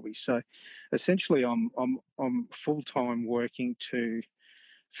on our hobby. So essentially I'm full-time working to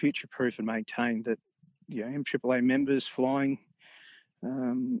future-proof and maintain that MAAA members flying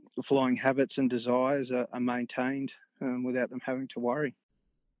habits and desires are maintained without them having to worry.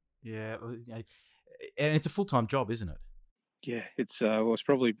 Yeah, and it's a full-time job, isn't it? Yeah, it's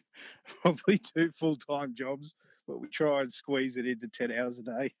probably 2 full-time jobs, but we try and squeeze it into 10 hours a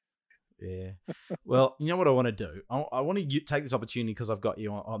day. Yeah. Well, you know what I want to do? I want to take this opportunity, because I've got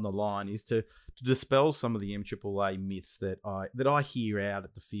you on the line, is to dispel some of the MAAA myths that I hear out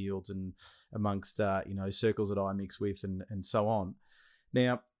at the fields and amongst circles that I mix with and so on.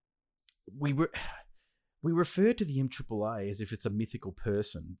 Now, we refer to the MAAA as if it's a mythical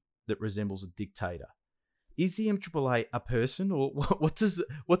person that resembles a dictator. Is the MAAA a person, or what does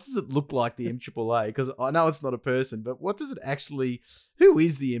it look like, the MAAA? Because I know it's not a person, but what does it actually? Who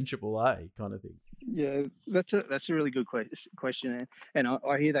is the MAAA, kind of thing? Yeah, that's a really good question, and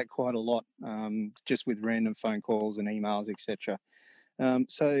I hear that quite a lot, just with random phone calls and emails, etc.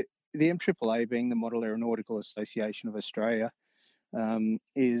 So the MAAA, being the Model Aeronautical Association of Australia,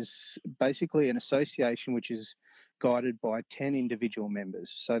 is basically an association which is guided by 10 individual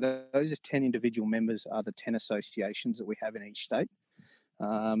members. So those 10 individual members are the 10 associations that we have in each state.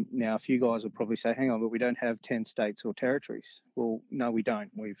 Now, a few guys will probably say, hang on, but we don't have 10 states or territories. Well, no, we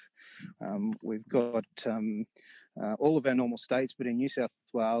don't. We've got all of our normal states, but in New South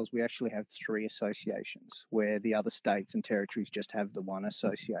Wales, we actually have 3 associations, where the other states and territories just have the 1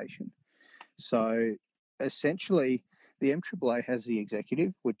 association. So essentially, the MAAA has the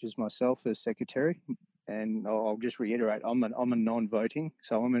executive, which is myself as secretary, and I'll just reiterate, I'm a non-voting,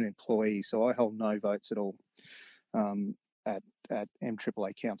 so I'm an employee, so I hold no votes at all at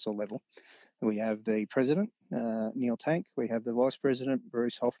MAAA council level. We have the president, Neil Tank, we have the vice president,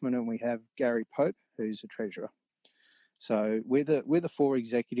 Bruce Hoffman, and we have Gary Pope, who's a treasurer. So we're the 4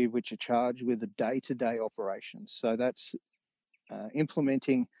 executive which are charged with the day-to-day operations. So that's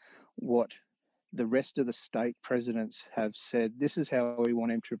implementing what the rest of the state presidents have said. This is how we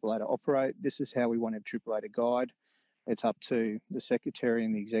want MAAA to operate. This is how we want MAAA to guide. It's up to the secretary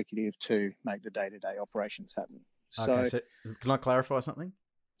and the executive to make the day-to-day operations happen. Okay, so can I clarify something?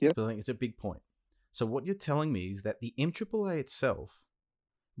 Yep. I think it's a big point. So what you're telling me is that the MAAA itself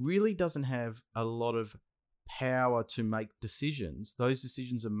really doesn't have a lot of power to make decisions. Those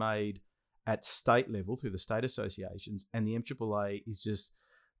decisions are made at state level through the state associations, and the MAAA is just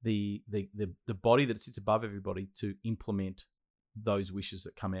the body that sits above everybody to implement those wishes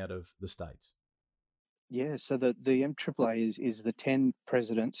that come out of the states. Yeah, so the MAAA is the 10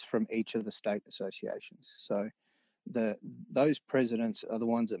 presidents from each of the state associations. So those presidents are the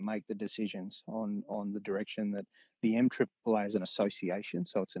ones that make the decisions on the direction that the MAAA is an association.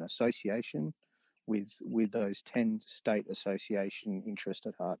 So it's an association with those 10 state association interest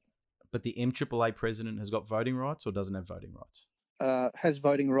at heart. But the MAAA president has got voting rights, or doesn't have voting rights? Has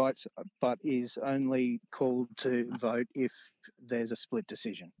voting rights, but is only called to vote if there's a split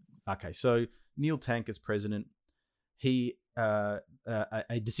decision. Okay, so Neil Tank as president, he a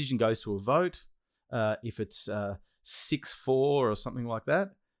decision goes to a vote. If it's 6-4 or something like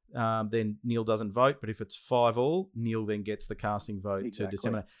that, then Neil doesn't vote. But if it's 5-5, Neil then gets the casting vote to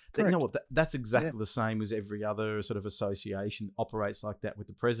disseminate. You know what? That's exactly the same as every other sort of association operates like that with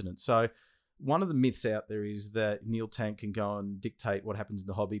the president. So one of the myths out there is that Neil Tank can go and dictate what happens in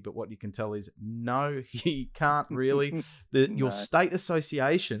the hobby, but what you can tell is no, he can't really. Your state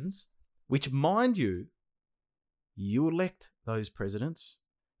associations, which, mind you, you elect those presidents.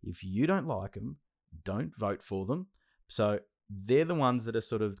 If you don't like them, don't vote for them. So they're the ones that are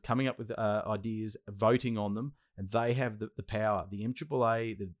sort of coming up with ideas, voting on them, and they have the power. The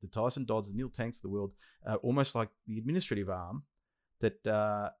MAAA, the Tyson Dodds, the Neil Tanks of the world, almost like the administrative arm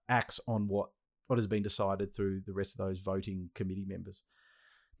that acts on what has been decided through the rest of those voting committee members.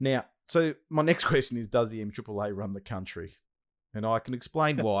 Now, so my next question is, does the MAAA run the country? And I can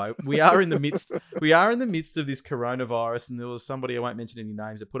explain why. We are in the midst of this coronavirus, and there was somebody, I won't mention any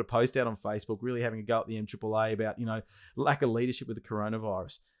names, that put a post out on Facebook really having a go at the MAAA about, lack of leadership with the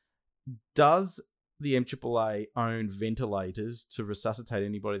coronavirus. Does the MAAA own ventilators to resuscitate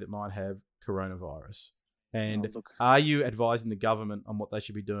anybody that might have coronavirus? And Look, are you advising the government on what they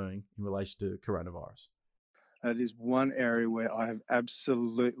should be doing in relation to coronavirus? that is one area where I have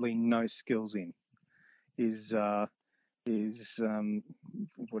absolutely no skills in. Is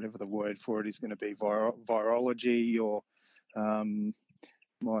whatever the word for it is going to be, virology, or um,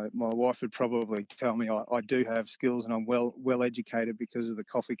 my wife would probably tell me I do have skills and I'm well educated because of the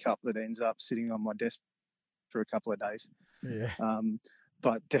coffee cup that ends up sitting on my desk for a couple of days. Yeah.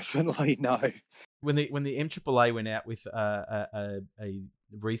 But definitely no. When the MAAA went out with a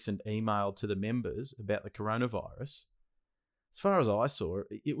recent email to the members about the coronavirus, as far as I saw,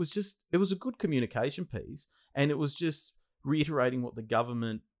 it was a good communication piece, and it was just reiterating what the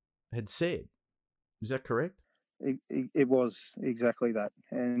government had said. Is that correct? It was exactly that,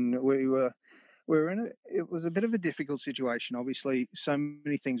 and we were in it was a bit of a difficult situation. Obviously, so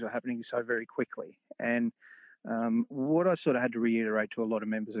many things were happening so very quickly, and what I sort of had to reiterate to a lot of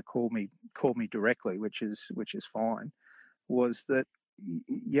members that called me directly, which is fine, was that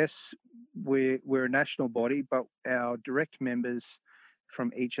yes, we're a national body, but our direct members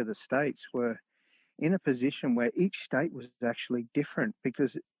from each of the states were in a position where each state was actually different,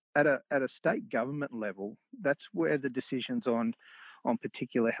 because at a state government level, that's where the decisions on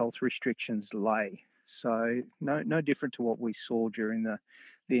particular health restrictions lay. So no different to what we saw during the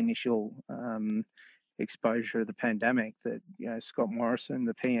initial exposure of the pandemic. That Scott Morrison,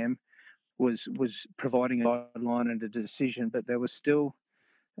 the PM, was providing a guideline and a decision, but there was still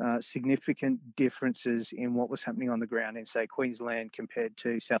significant differences in what was happening on the ground in, say, Queensland compared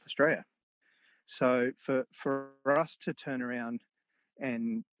to South Australia. So for us to turn around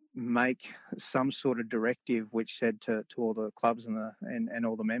and make some sort of directive which said to all the clubs and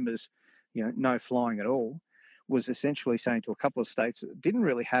all the members, no flying at all, was essentially saying to a couple of states that didn't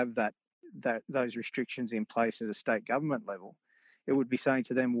really have those restrictions in place at a state government level. It would be saying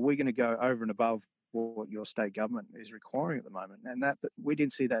to them, well, we're going to go over and above what your state government is requiring at the moment, and that we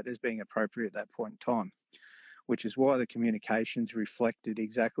didn't see that as being appropriate at that point in time, which is why the communications reflected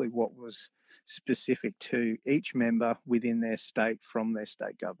exactly what was specific to each member within their state from their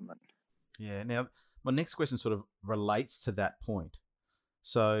state government. Yeah. Now, my next question sort of relates to that point.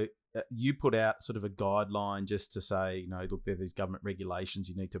 So you put out sort of a guideline just to say, look, there are these government regulations,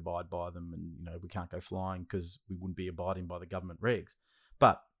 you need to abide by them, and we can't go flying because we wouldn't be abiding by the government regs.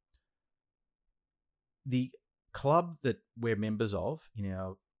 But the club that we're members of in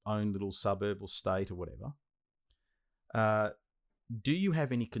our own little suburb or state or whatever, do you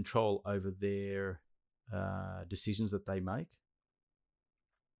have any control over their decisions that they make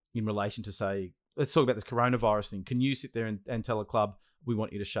in relation to, say, let's talk about this coronavirus thing. Can you sit there and tell a club, we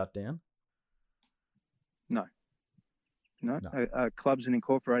want you to shut down? No. A club's an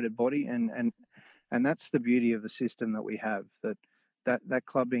incorporated body, and that's the beauty of the system that we have, that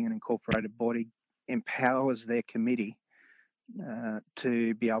club being an incorporated body empowers their committee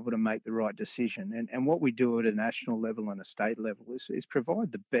to be able to make the right decision. And what we do at a national level and a state level is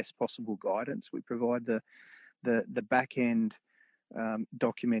provide the best possible guidance. We provide the back end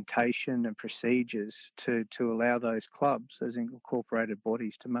documentation and procedures to allow those clubs as incorporated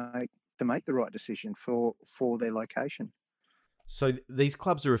bodies to make the right decision for their location. So these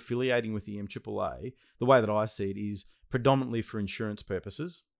clubs are affiliating with the MAAA. The way that I see it is predominantly for insurance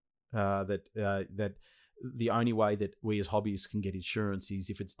purposes. That the only way that we as hobbyists can get insurance is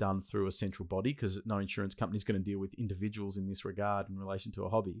if it's done through a central body, because no insurance company is going to deal with individuals in this regard in relation to a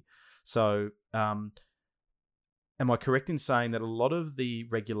hobby. So, am I correct in saying that a lot of the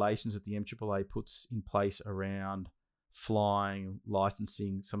regulations that the MAAA puts in place around flying,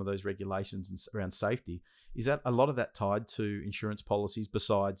 licensing, some of those regulations around safety, is that a lot of that tied to insurance policies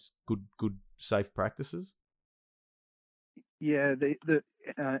besides good safe practices? Yeah, the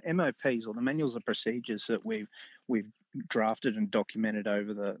MOPs, or the manuals of procedures that we've drafted and documented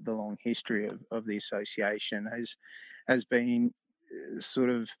over the long history of the association has been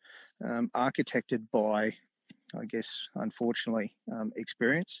sort of architected by, I guess, unfortunately,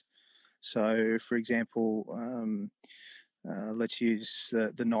 experience. So, for example, let's use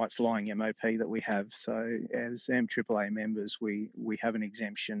the night flying MOP that we have. So, as MAAA members, we have an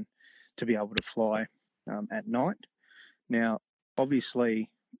exemption to be able to fly at night. Now, obviously,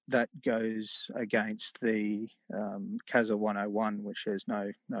 that goes against the CASA 101, which says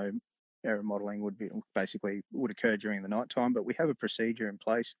no error modelling would occur during the night time. But we have a procedure in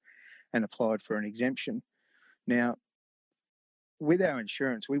place and applied for an exemption. Now, with our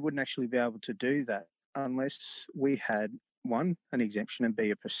insurance, we wouldn't actually be able to do that unless we had, one, an exemption, and B,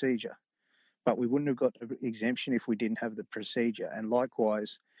 a procedure. But we wouldn't have got an exemption if we didn't have the procedure. And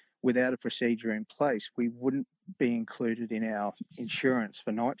likewise, without a procedure in place, we wouldn't be included in our insurance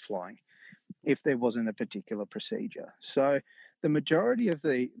for night flying if there wasn't a particular procedure. So the majority of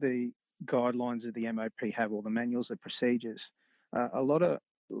the guidelines that the MOP have, or the manuals of procedures, a lot of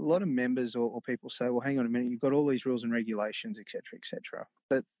members or people say, well, hang on a minute, you've got all these rules and regulations, et cetera, et cetera.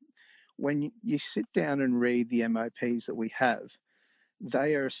 But when you sit down and read the MOPs that we have,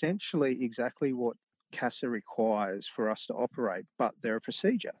 they are essentially exactly what CASA requires for us to operate, but they're a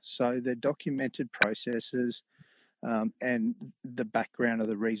procedure. So they're documented processes, and the background of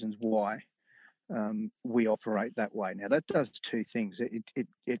the reasons why we operate that way. Now that does two things.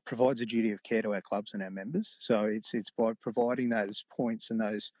 It provides a duty of care to our clubs and our members. So it's by providing those points and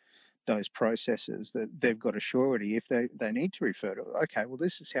those processes that they've got a surety if they need to refer to it. Okay, well,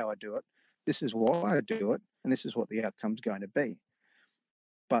 this is how I do it. This is why I do it, and this is what the outcome's going to be.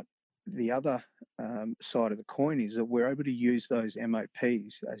 But the other side of the coin is that we're able to use those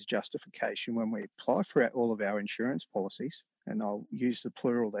MOPs as justification when we apply for all of our insurance policies, and I'll use the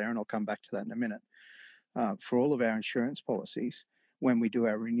plural there, and I'll come back to that in a minute, for all of our insurance policies when we do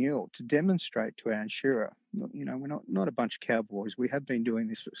our renewal, to demonstrate to our insurer, we're not a bunch of cowboys. We have been doing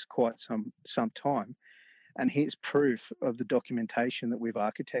this for quite some time, and here's proof of the documentation that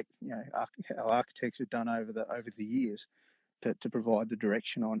our architects have done over the years to provide the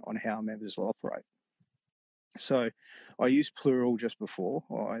direction on how members will operate. So I used plural just before.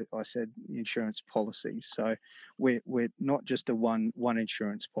 I said insurance policies. So we're not just a one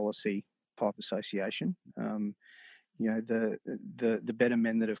insurance policy type association. The better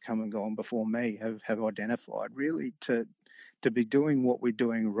men that have come and gone before me have identified really to be doing what we're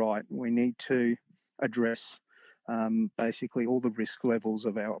doing right, we need to address basically all the risk levels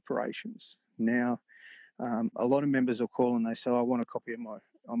of our operations. Now, a lot of members will call and they say, I want a copy of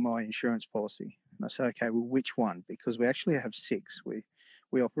my insurance policy. And I say, okay, well, which one? Because we actually have 6.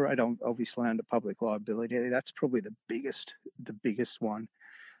 We operate obviously under public liability. That's probably the biggest one,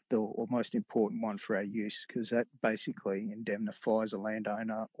 or most important one for our use, because that basically indemnifies a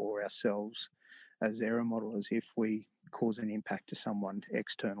landowner or ourselves as error modelers if we cause an impact to someone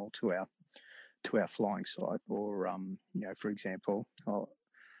external to our flying site. Or, for example,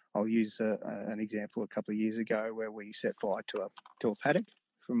 I'll use an example a couple of years ago where we set fire to a paddock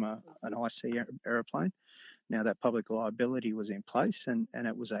from an IC aeroplane. Now that public liability was in place, and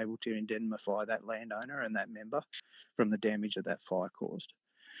it was able to indemnify that landowner and that member from the damage that fire caused.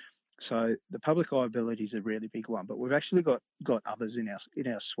 So the public liability is a really big one, but we've actually got others in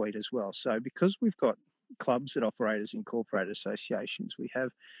our suite as well. So because we've got clubs that operate as incorporated associations, we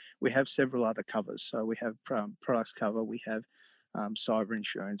have several other covers. So we have products cover, we have cyber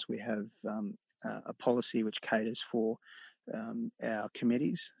insurance, we have a policy which caters for our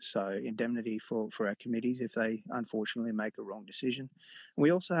committees, so indemnity for our committees if they unfortunately make a wrong decision. And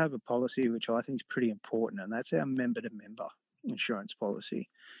we also have a policy which I think is pretty important, and that's our member-to-member insurance policy.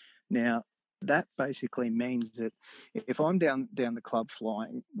 Now, that basically means that if I'm down the club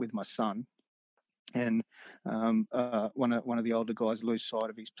flying with my son, and one of the older guys loses sight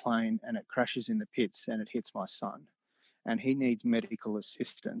of his plane and it crashes in the pits and it hits my son, and he needs medical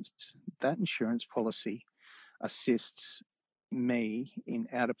assistance, that insurance policy assists me in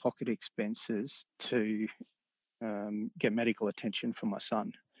out-of-pocket expenses to get medical attention for my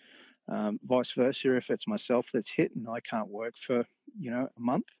son. Vice versa, if it's myself that's hit and I can't work for a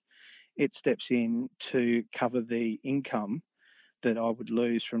month, it steps in to cover the income that I would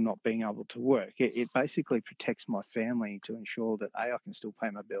lose from not being able to work. It basically protects my family to ensure that I can still pay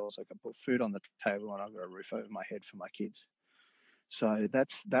my bills, I can put food on the table, and I've got a roof over my head for my kids. So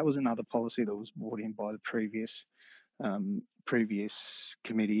that was another policy that was brought in by the previous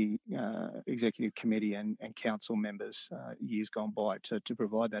committee, executive committee and council members years gone by to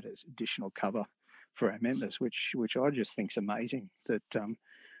provide that as additional cover for our members, which I just think is amazing that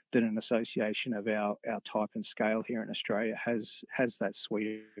an association of our type and scale here in Australia has that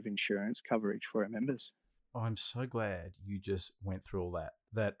suite of insurance coverage for our members. I'm so glad you just went through all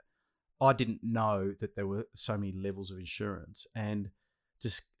that I didn't know that there were so many levels of insurance. And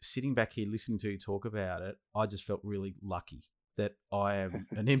just sitting back here listening to you talk about it, I just felt really lucky that I am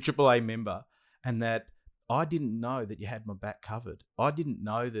an MAAA member and that I didn't know that you had my back covered. I didn't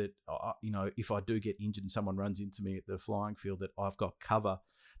know that, if I do get injured and someone runs into me at the flying field, that I've got cover,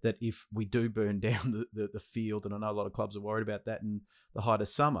 that if we do burn down the field, and I know a lot of clubs are worried about that in the height of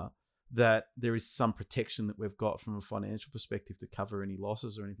summer, that there is some protection that we've got from a financial perspective to cover any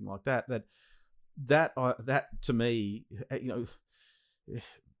losses or anything like that. That to me,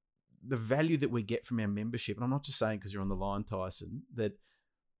 the value that we get from our membership, and I'm not just saying because you're on the line, Tyson, that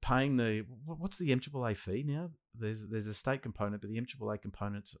paying what's the MAAA fee now? There's a state component, but the MAAA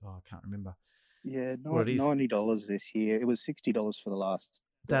components, I can't remember. Yeah, what it is. $90 this year. It was $60 for the last.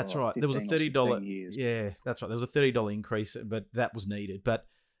 That's right. There was a $30. Years. Yeah, that's right. There was a $30 increase, but that was needed. But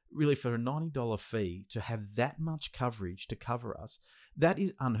really, for a $90 fee to have that much coverage to cover us, that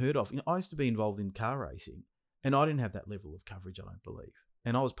is unheard of. I used to be involved in car racing, and I didn't have that level of coverage, I don't believe.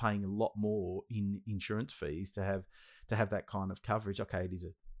 And I was paying a lot more in insurance fees to have that kind of coverage. Okay, it is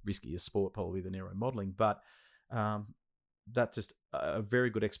a riskier sport probably than aero modelling, but that's just a very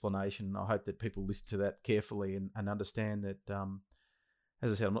good explanation. I hope that people listen to that carefully and understand that,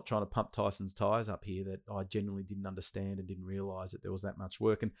 as I said, I'm not trying to pump Tyson's tyres up here, that I genuinely didn't understand and didn't realise that there was that much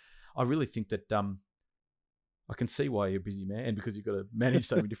work. And I really think that I can see why you're a busy man, because you've got to manage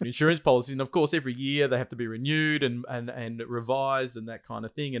so many different insurance policies. And of course, every year they have to be renewed and revised and that kind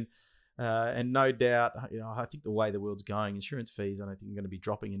of thing. And no doubt, I think the way the world's going, insurance fees, I don't think are going to be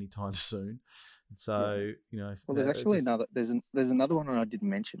dropping anytime soon. So, Well, there's actually another. There's another one I didn't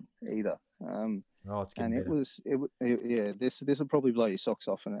mention either. It's getting better. This will probably blow your socks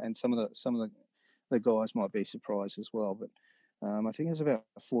off, and some of the guys might be surprised as well. But I think it was about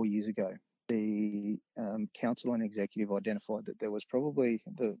 4 years ago. The council and executive identified that there was probably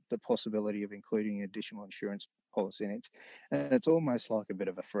the possibility of including additional insurance policy in it, and it's almost like a bit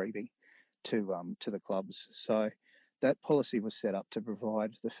of a freebie to the clubs. So that policy was set up to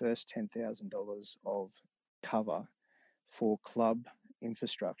provide the first $10,000 of cover for club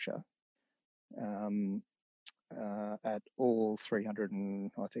infrastructure at all 300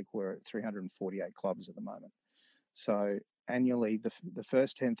 and I think we're at 348 clubs at the moment. So annually, the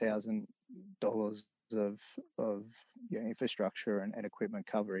first $10,000 of infrastructure and equipment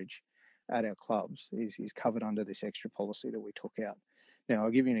coverage at our clubs is covered under this extra policy that we took out. Now,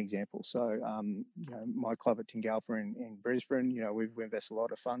 I'll give you an example. So, my club at Tingalpa in Brisbane, we've invested a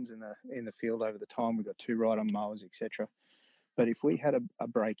lot of funds in the field over the time. We've got 2 ride-on mowers, etc. But if we had a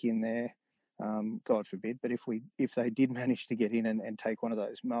break in there, God forbid, but if they did manage to get in and take one of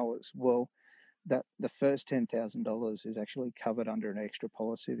those mowers, well, that the first $10,000 is actually covered under an extra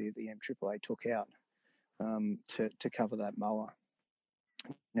policy that the MAAA took out to cover that mower.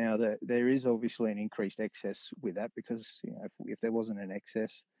 Now, there is obviously an increased excess with that, because if there wasn't an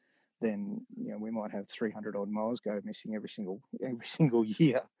excess, then we might have 300 odd mowers go missing every single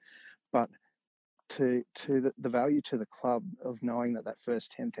year. But to the value to the club of knowing that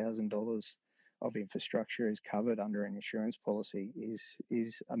first $10,000 of infrastructure is covered under an insurance policy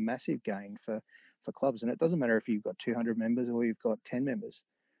is a massive gain for clubs. And it doesn't matter if you've got 200 members or you've got 10 members.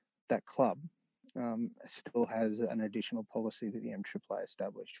 That club still has an additional policy that the MAAA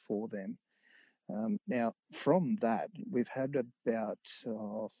established for them. Now, from that, we've had about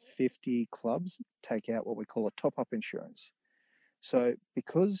 50 clubs take out what we call a top-up insurance. So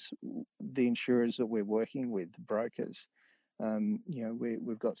because the insurers that we're working with, brokers,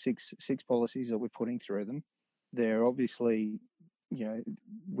 we've got six policies that we're putting through them. They're obviously,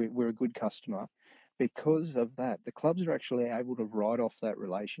 we're a good customer. Because of that, the clubs are actually able to write off that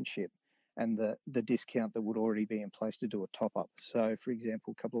relationship and the discount that would already be in place to do a top-up. So, for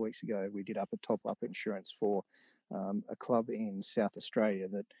example, a couple of weeks ago, we did up a top-up insurance for a club in South Australia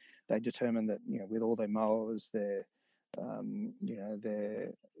that they determined that, with all their mowers, their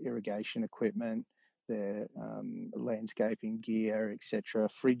irrigation equipment, their landscaping gear, etc.,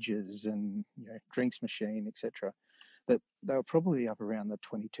 fridges and drinks machine, etc., that they were probably up around the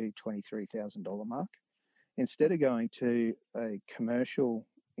 $22,000, $23,000 mark. Instead of going to a commercial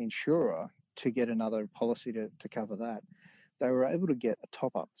insurer to get another policy to cover that, they were able to get a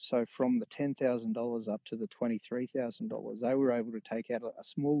top-up. So from the $10,000 up to the $23,000, they were able to take out a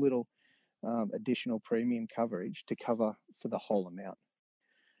small little additional premium coverage to cover for the whole amount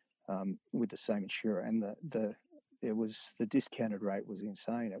with the same insurer. And the discounted rate was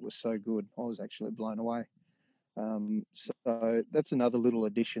insane. It was so good. I was actually blown away. So that's another little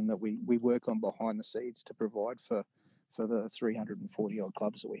addition that we work on behind the scenes to provide for the 340 odd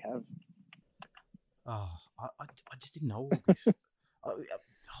clubs that we have. Oh, I just didn't know all this. I'm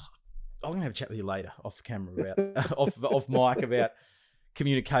going to have a chat with you later off camera about off mic about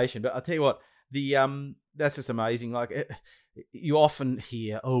communication. But I'll tell you what, that's just amazing. Like, you often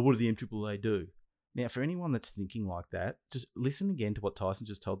hear, oh, what do the MAAA do? Now, for anyone that's thinking like that, just listen again to what Tyson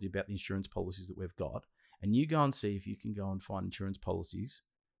just told you about the insurance policies that we've got, and you go and see if you can go and find insurance policies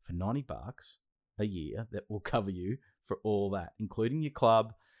for $90 a year that will cover you for all that, including your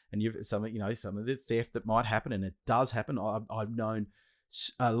club and some of the theft that might happen, and it does happen. I've known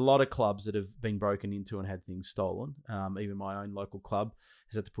a lot of clubs that have been broken into and had things stolen. Even my own local club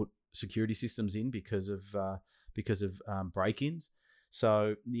has had to put security systems in because of break-ins.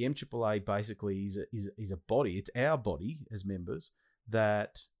 So the MAAA basically is a body. It's our body as members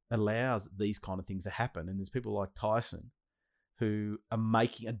that allows these kind of things to happen. And there's people like Tyson who are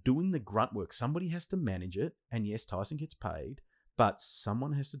doing the grunt work. Somebody has to manage it, and yes, Tyson gets paid, but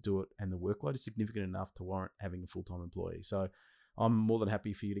someone has to do it, and the workload is significant enough to warrant having a full-time employee. So I'm more than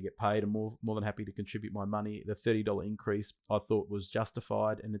happy for you to get paid, and more than happy to contribute my money. The $30 increase I thought was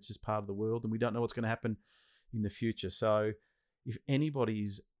justified, and it's just part of the world, and we don't know what's going to happen in the future. So if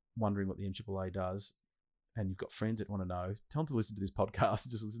anybody's wondering what the MAAA does, and you've got friends that want to know, tell them to listen to this podcast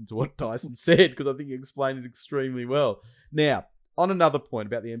and just listen to what Tyson said, because I think he explained it extremely well. Now, on another point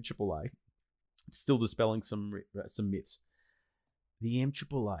about the MAAA, still dispelling some myths. The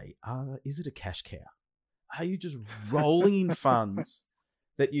MAAA, is it a cash cow? Are you just rolling in funds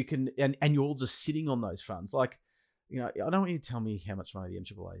that you can, and you're all just sitting on those funds? Like, I don't want you to tell me how much money the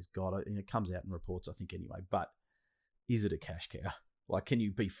MAAA's got. It comes out in reports, I think, anyway. But is it a cash cow? Like, can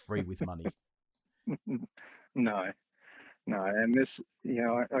you be free with money? No, and this,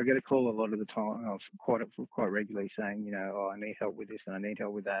 I get a call a lot of the time, quite regularly, saying, I need help with this, and I need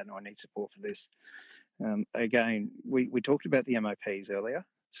help with that, and I need support for this. Again, we talked about the MOPs earlier.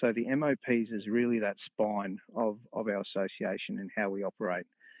 So the MOPs is really that spine of our association and how we operate.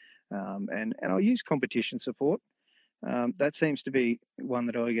 And I'll use competition support. That seems to be one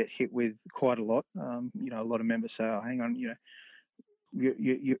that I get hit with quite a lot. A lot of members say, "Oh, hang on,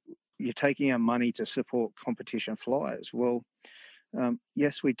 you're taking our money to support competition flyers." Well,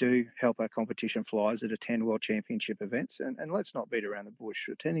 yes, we do help our competition flyers that attend World Championship events. And let's not beat around the bush.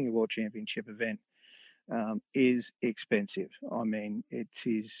 Attending a World Championship event is expensive. I mean, it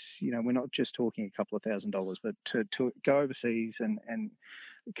is, we're not just talking a couple of $1,000s, but to go overseas and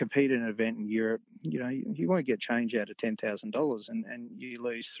compete in an event in Europe, you won't get change out of $10,000, and you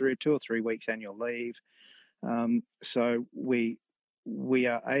lose through 2 or 3 weeks annual leave. So we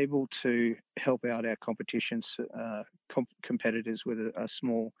are able to help out our competitions competitors with a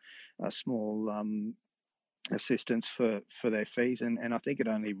small assistance for their fees, and I think it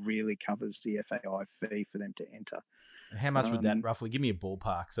only really covers the FAI fee for them to enter. How much would that roughly? Give me a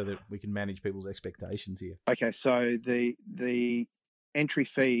ballpark so that we can manage people's expectations here. Okay, so the entry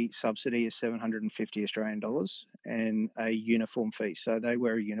fee subsidy is $750 Australian dollars, and a uniform fee. So they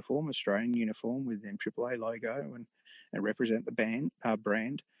wear a uniform, Australian uniform with MAAA logo and represent the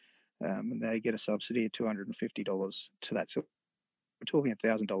brand. And they get a subsidy of $250 to that. So we're talking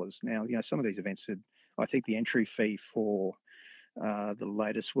 $1,000 now. Some of these events I think the entry fee for the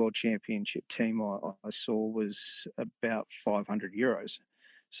latest World Championship team I saw was about €500.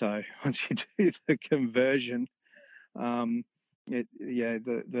 So once you do the conversion, the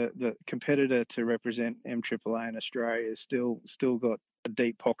competitor to represent MAAA in Australia has still got a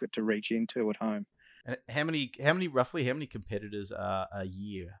deep pocket to reach into at home. And how many competitors a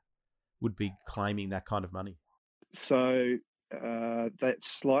year would be claiming that kind of money? So that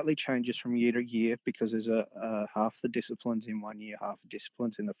slightly changes from year to year, because there's a half the disciplines in one year, half the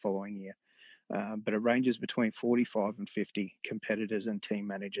disciplines in the following year. But it ranges between 45 and 50 competitors and team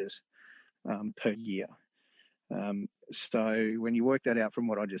managers per year. So when you work that out from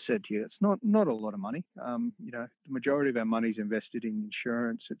what I just said to you, it's not a lot of money. The majority of our money is invested in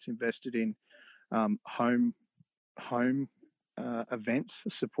insurance. It's invested in home events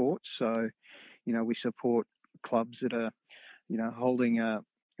support. So, we support clubs that are, holding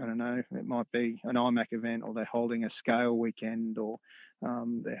I don't know, it might be an IMAC event, or they're holding a scale weekend, or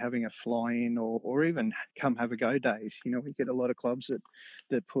they're having a fly-in, or even come have a go days. We get a lot of clubs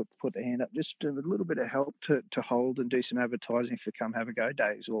that put their hand up, just a little bit of help to hold and do some advertising for come have a go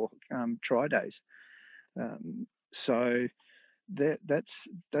days, or try days. So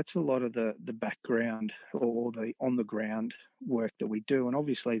that's a lot of the background, or the on the ground work that we do. And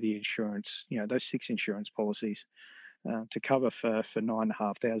obviously the insurance, those 6 insurance policies to cover for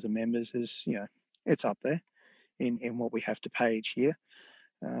 9,500 members is, it's up there in what we have to pay each year.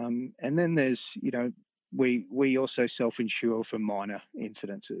 And then there's, we also self-insure for minor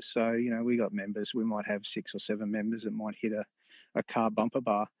incidences. So, we got members, we might have 6 or 7 members that might hit a car bumper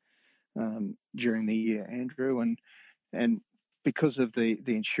bar during the year, Andrew, and because of the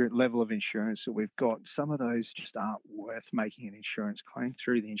level of insurance that we've got, some of those just aren't worth making an insurance claim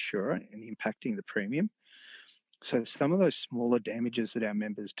through the insurer and impacting the premium. So some of those smaller damages that our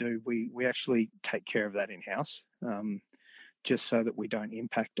members do, we actually take care of that in-house, just so that we don't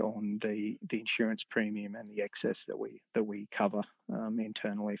impact on the insurance premium and the excess that we cover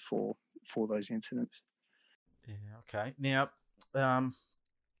internally for those incidents. Yeah. Okay. Now, we're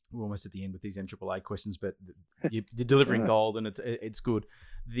almost at the end with these NCAA questions, but you're delivering gold, and it's good.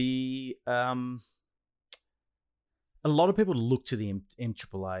 The a lot of people look to the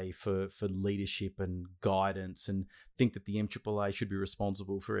MAAA for leadership and guidance, and think that the MAAA should be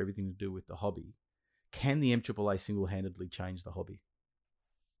responsible for everything to do with the hobby. Can the MAAA single-handedly change the hobby?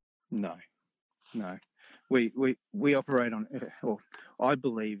 No. We operate on, or I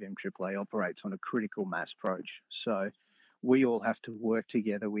believe MAAA operates on a critical mass approach. So we all have to work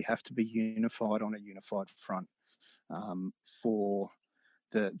together. We have to be unified on a unified front for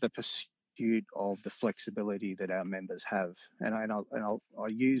the pursuit of the flexibility that our members have. And I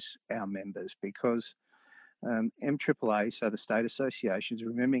use our members because MAAA, so the state associations,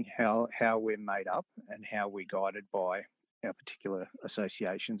 remembering how we're made up and how we're guided by our particular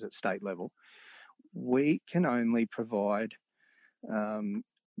associations at state level, we can only provide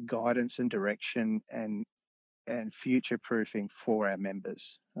guidance and direction and future proofing for our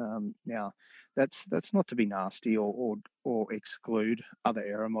members. Now, that's not to be nasty or exclude other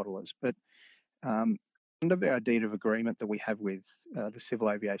error modelers, but under our deed of agreement that we have with the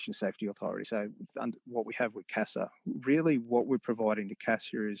Civil Aviation Safety Authority, so what we have with CASA, really what we're providing to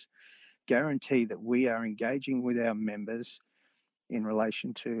CASA is guarantee that we are engaging with our members in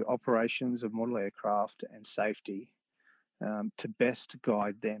relation to operations of model aircraft and safety to best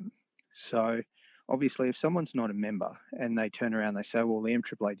guide them. So obviously, if someone's not a member and they turn around, they say, well, the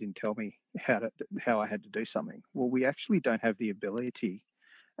MAAA didn't tell me how I had to do something. Well, we actually don't have the ability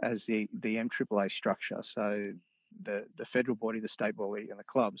as the MAAA structure, so the federal body, the state body, and the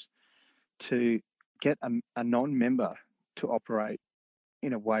clubs, to get a non-member to operate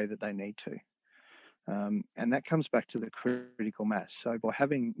in a way that they need to. And that comes back to the critical mass. So by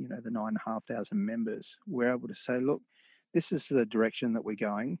having, the 9,500 members, we're able to say, look, this is the direction that we're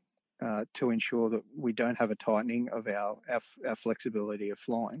going to ensure that we don't have a tightening of our flexibility of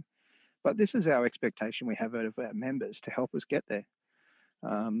flying. But this is our expectation we have out of our members to help us get there.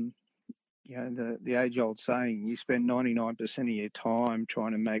 The age-old saying, you spend 99% of your time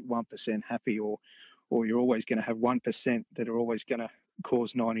trying to make 1% happy, or you're always going to have 1% that are always going to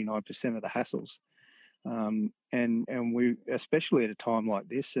cause 99% of the hassles. And we, especially at a time like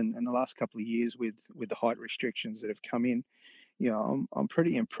this, and the last couple of years with the height restrictions that have come in, I'm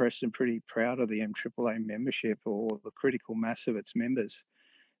pretty impressed and pretty proud of the MAAA membership, or the critical mass of its members,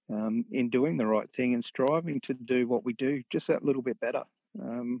 in doing the right thing and striving to do what we do just that little bit better.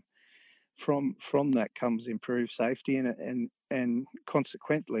 From that comes improved safety, and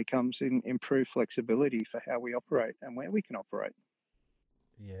consequently comes in improved flexibility for how we operate and where we can operate.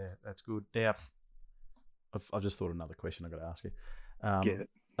 Yeah, that's good. Now, I've just thought of another question I've got to ask you. Get it?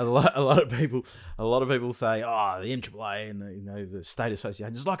 A lot of people say, oh, the MAAA and the state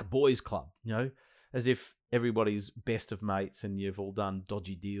association is like a boys' club, as if everybody's best of mates and you've all done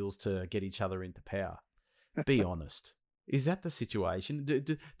dodgy deals to get each other into power. Be honest. Is that the situation?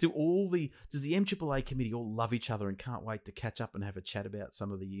 Does the MAAA committee all love each other and can't wait to catch up and have a chat about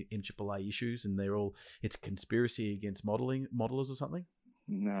some of the MAAA issues, and it's a conspiracy against modelers or something?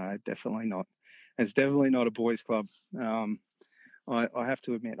 No, definitely not. It's definitely not a boys' club. I have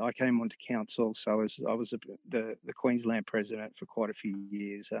to admit, I came onto council, so I was the Queensland president for quite a few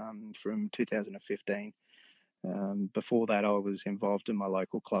years, from 2015. Before that, I was involved in my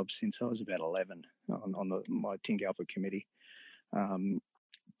local club since I was about 11 on my Tingalpa committee.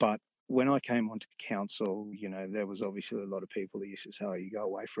 But when I came onto council, there was obviously a lot of people that used to say, oh, you go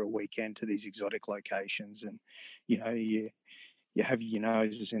away for a weekend to these exotic locations and, you have your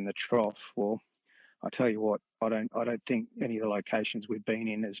noses in the trough. Well, I tell you what, I don't think any of the locations we've been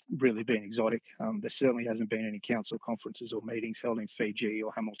in has really been exotic. There certainly hasn't been any council conferences or meetings held in Fiji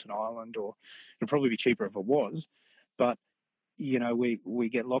or Hamilton Island, or it'd probably be cheaper if it was. But we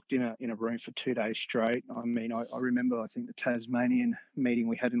get locked in a room for 2 days straight. I mean, I remember, I think the Tasmanian meeting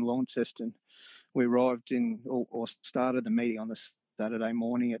we had in Launceston, we arrived or started the meeting on the Saturday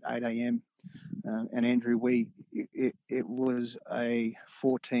morning at 8 a.m. And Andrew, it was a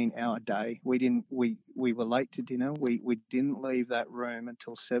 14-hour day. We were late to dinner. We didn't leave that room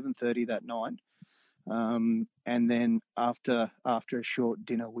until 7:30 that night. And then after a short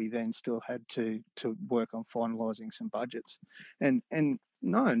dinner, we then still had to work on finalising some budgets. And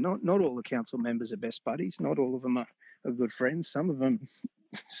no, not all the council members are best buddies. Not all of them are good friends. Some of them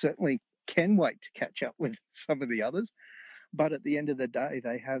certainly can wait to catch up with some of the others. But at the end of the day,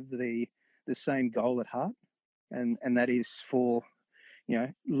 they have the same goal at heart, and that is for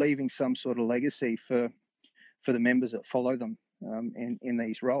leaving some sort of legacy for the members that follow them in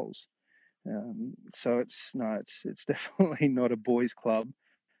these roles. So it's definitely not a boys' club,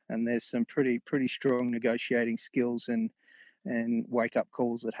 and there's some pretty strong negotiating skills and and wake-up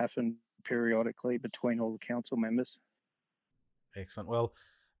calls that happen periodically between all the council members. Excellent. Well,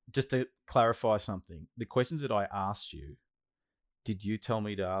 just to clarify something, the questions that I asked you, did you tell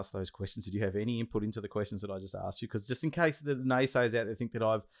me to ask those questions? Did you have any input into the questions that I just asked you? Because just in case the naysayers out there think that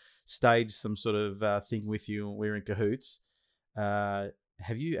I've staged some sort of thing with you and we're in cahoots, have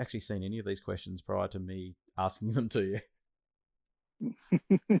you actually seen any of these questions prior to me asking them to you?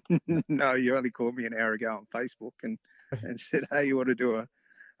 No, you only called me an hour ago on Facebook and said, "Hey, you want to do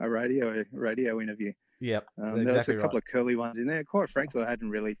a radio interview?" Yep, exactly. There was a couple of curly ones in there. Quite frankly, I hadn't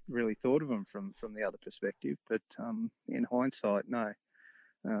really thought of them from the other perspective. But in hindsight, no,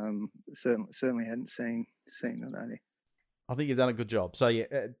 certainly hadn't seen it. Only. I think you've done a good job. So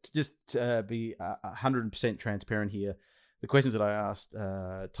yeah, just to be 100% transparent here, the questions that I asked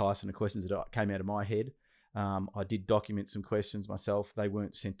Tyson are questions that came out of my head. I did document some questions myself. They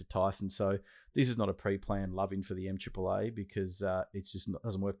weren't sent to Tyson. So this is not a pre-planned love-in for the MAAA because it's just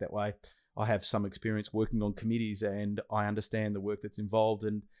doesn't work that way. I have some experience working on committees and I understand the work that's involved.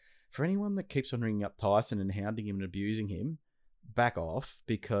 And for anyone that keeps on ringing up Tyson and hounding him and abusing him, back off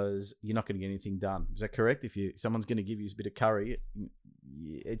because you're not going to get anything done. Is that correct? If someone's going to give you a bit of curry,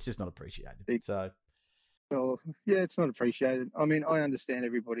 it's just not appreciated. So... Well, yeah, it's not appreciated. I mean, I understand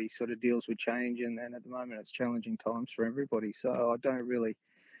everybody sort of deals with change, and at the moment it's challenging times for everybody. So I don't really,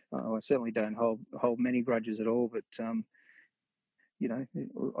 I certainly don't hold many grudges at all. But you know,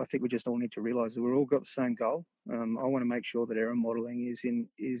 I think we just all need to realise that we've all got the same goal. I want to make sure that error modelling is in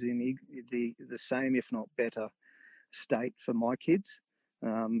the same, if not better, state for my kids.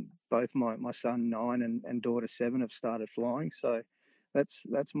 Both my son 9 and daughter 7 have started flying, so that's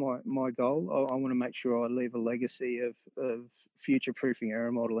my goal. I want to make sure I leave a legacy of future proofing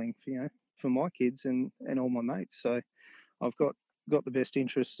error modelling, for my kids and all my mates. So I've got the best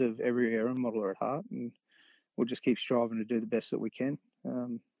interest of every error modeler at heart, and we'll just keep striving to do the best that we can.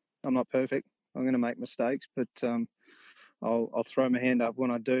 I'm not perfect. I'm going to make mistakes, but I'll throw my hand up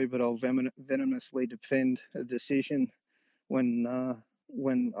when I do, but I'll venomously defend a decision when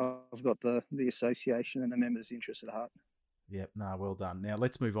I've got the association and the members' interest at heart. Yep, well done. Now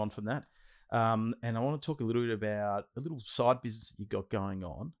let's move on from that. And I want to talk a little bit about a little side business that you've got going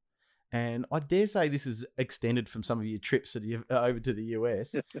on. And I dare say this is extended from some of your trips that you've over to the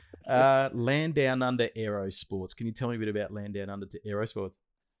US. Land Down Under Aerosports. Can you tell me a bit about Land Down Under Aerosports?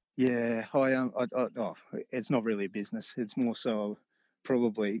 Yeah, it's not really a business. It's more so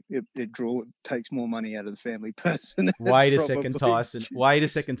probably it takes more money out of the family person. Wait a second, Tyson. Wait a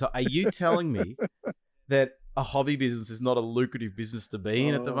second. Are you telling me that a hobby business is not a lucrative business to be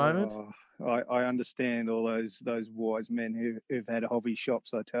in at the moment? I understand all those wise men who've had hobby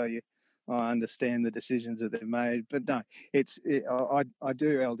shops. I tell you, I understand the decisions that they've made. But no, I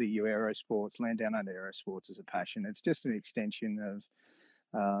do LDU Aerosports. Land Down Under Aerosports is a passion. It's just an extension of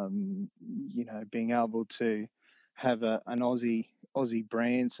being able to have an Aussie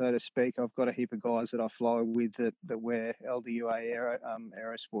brand, so to speak. I've got a heap of guys that I fly with that wear LDUA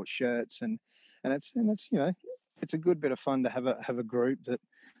Aerosport shirts, and it's it's a good bit of fun to have a group that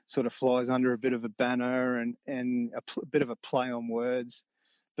sort of flies under a bit of a banner and a bit of a play on words.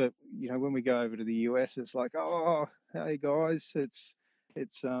 But when we go over to the US, it's like, oh, hey guys, it's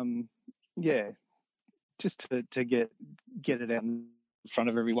just to get it out in front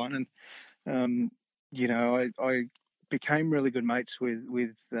of everyone. And I became really good mates with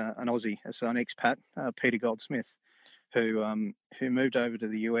an Aussie, so an expat, Peter Goldsmith, who moved over to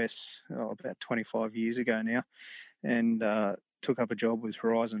the US about 25 years ago now, and took up a job with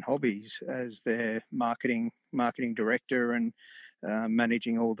Horizon Hobbies as their marketing director and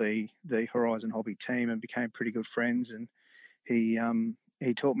managing all the Horizon Hobby team, and became pretty good friends. And he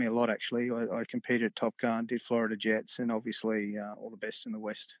taught me a lot, actually. I competed at Top Gun, did Florida Jets, and obviously all the Best in the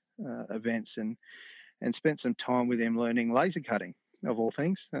West events, and spent some time with him learning laser cutting, of all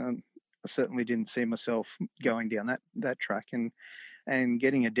things. I certainly didn't see myself going down that track and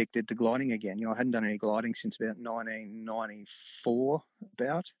getting addicted to gliding again. I hadn't done any gliding since about 1994,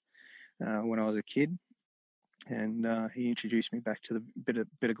 when I was a kid. And he introduced me back to the bit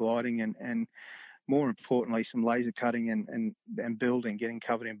of gliding and more importantly, some laser cutting and building, getting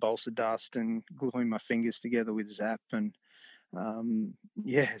covered in balsa dust and gluing my fingers together with Zap. And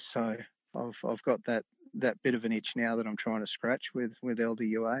so I've got that bit of an itch now that I'm trying to scratch with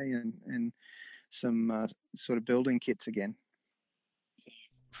LDUA and some sort of building kits again.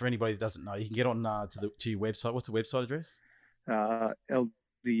 For anybody that doesn't know, you can get on to your website. What's the website address? LDUA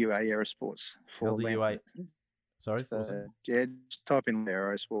Aerosports. LDUA. Sorry? Yeah, just type in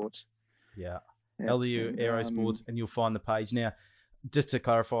Aerosports. Yeah. LDU Aerosports, and you'll find the page. Now, just to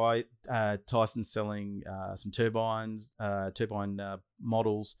clarify, Tyson's selling some turbine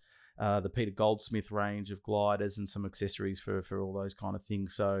models, the Peter Goldsmith range of gliders, and some accessories for all those kind of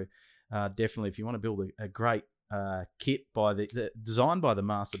things. So definitely, if you want to build a great kit designed by the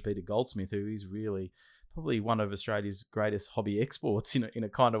master Peter Goldsmith, who is really probably one of Australia's greatest hobby exports in a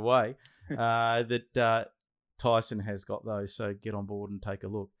kind of way, that Tyson has got those. So get on board and take a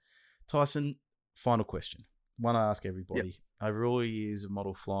look. Tyson, final question. One I ask everybody. Yep. Over all your years of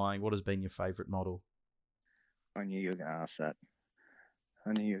model flying, what has been your favourite model? I knew you were going to ask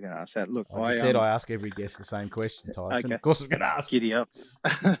that. Look, I just said I ask every guest the same question, Tyson. Okay. Of course I was going to ask. Giddy up.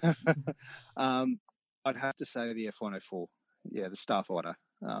 I'd have to say the F-104. Yeah, the Starfighter.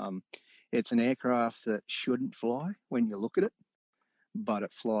 It's an aircraft that shouldn't fly when you look at it, but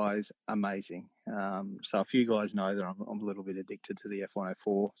it flies amazing. So if you guys know that I'm a little bit addicted to the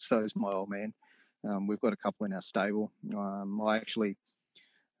F-104, so is my old man. We've got a couple in our stable. I actually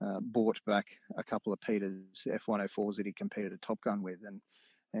bought back a couple of Peter's F-104s that he competed at Top Gun with,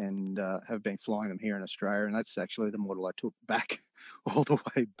 and have been flying them here in Australia. And that's actually the model I took back all the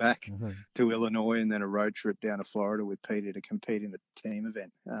way back to Illinois, and then a road trip down to Florida with Peter to compete in the team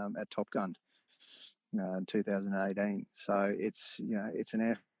event at Top Gun in 2018. So it's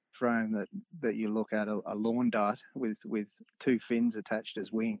an airframe that you look at, a lawn dart with two fins attached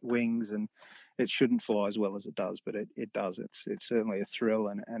as wings, and it shouldn't fly as well as it does, but it does. It's certainly a thrill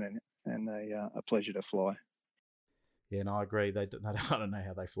and a pleasure to fly. Yeah, and I agree. I don't know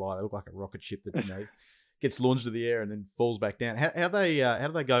how they fly. They look like a rocket ship that gets launched to the air and then falls back down. How do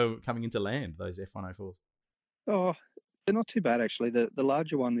they go coming into land, those F-104s? Oh, they're not too bad actually. The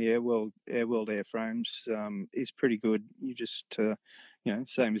larger one, the Airworld airframes, is pretty good. You just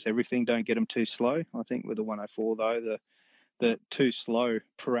same as everything, don't get them too slow. I think with the 104 though, the too slow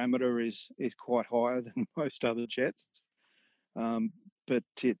parameter is quite higher than most other jets. But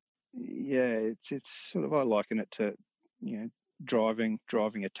it's sort of, I liken it to driving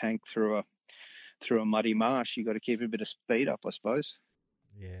a tank through a muddy marsh. You got to keep a bit of speed up, I suppose.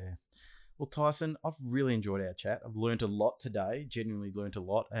 Yeah. Well, Tyson, I've really enjoyed our chat. I've learned a lot today, genuinely learned a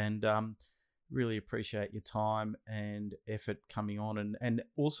lot, and really appreciate your time and effort coming on, and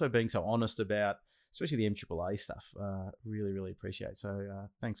also being so honest about, especially the MAAA stuff. Really, really appreciate it. So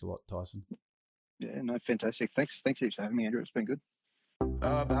thanks a lot, Tyson. Yeah, no, fantastic. Thanks heaps for having me, Andrew. It's been good.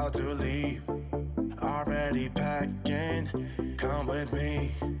 About to leave, already packing. Come with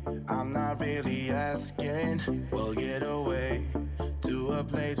me, I'm not really asking. We'll get away to a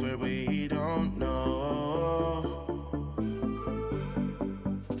place where we don't know.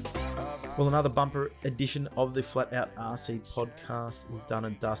 Well, another bumper edition of the Flat Out RC podcast is done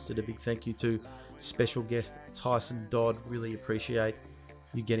and dusted. A big thank you to special guest Tyson Dodd. Really appreciate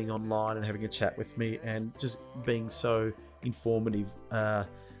you getting online and having a chat with me and just being so informative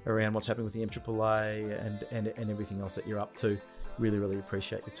around what's happening with the MAAA and everything else that you're up to. Really, really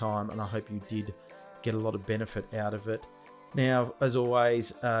appreciate your time, and I hope you did get a lot of benefit out of it. Now, as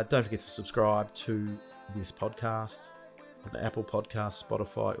always, don't forget to subscribe to this podcast on Apple Podcasts,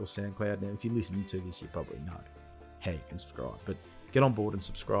 Spotify, or SoundCloud. Now, if you're listening to this, you probably know how you can subscribe, but get on board and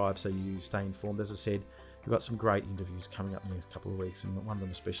subscribe so you stay informed. As I said, we've got some great interviews coming up in the next couple of weeks, and one of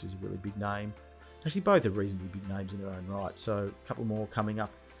them especially is a really big name. Actually, both are reasonably big names in their own right. So a couple more coming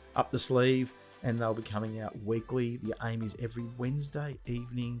up the sleeve, and they'll be coming out weekly. The aim is every Wednesday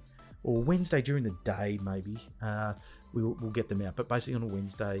evening, or Wednesday during the day maybe. We'll get them out. But basically on a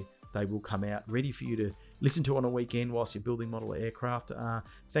Wednesday, they will come out ready for you to listen to on a weekend whilst you're building model aircraft.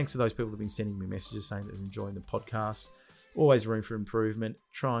 Thanks to those people who have been sending me messages saying that they're enjoying the podcast. Always room for improvement.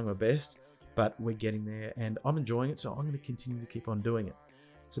 Trying my best, but we're getting there, and I'm enjoying it, so I'm going to continue to keep on doing it.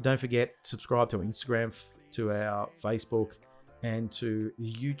 So don't forget, subscribe to our Instagram, to our Facebook, and to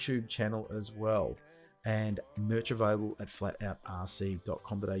the YouTube channel as well. And merch available at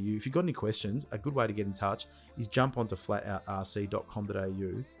flatoutrc.com.au. If you've got any questions, a good way to get in touch is jump onto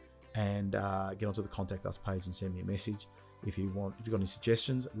flatoutrc.com.au and get onto the contact us page and send me a message if you've got any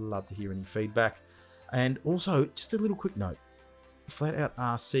suggestions. I'd love to hear any feedback. And also, just a little quick note, Flat Out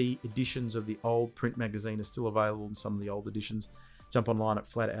RC editions of the old print magazine are still available in some of the old editions. Jump online at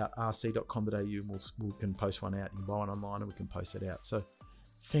flatoutrc.com.au and we can post one out. You can buy one online and we can post it out. So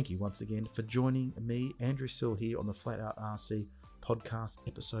thank you once again for joining me, Andrew Sill, here on the Flat Out RC podcast,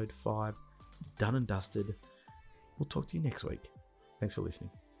 episode 5, done and dusted. We'll talk to you next week. Thanks for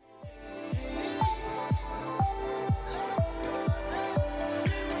listening.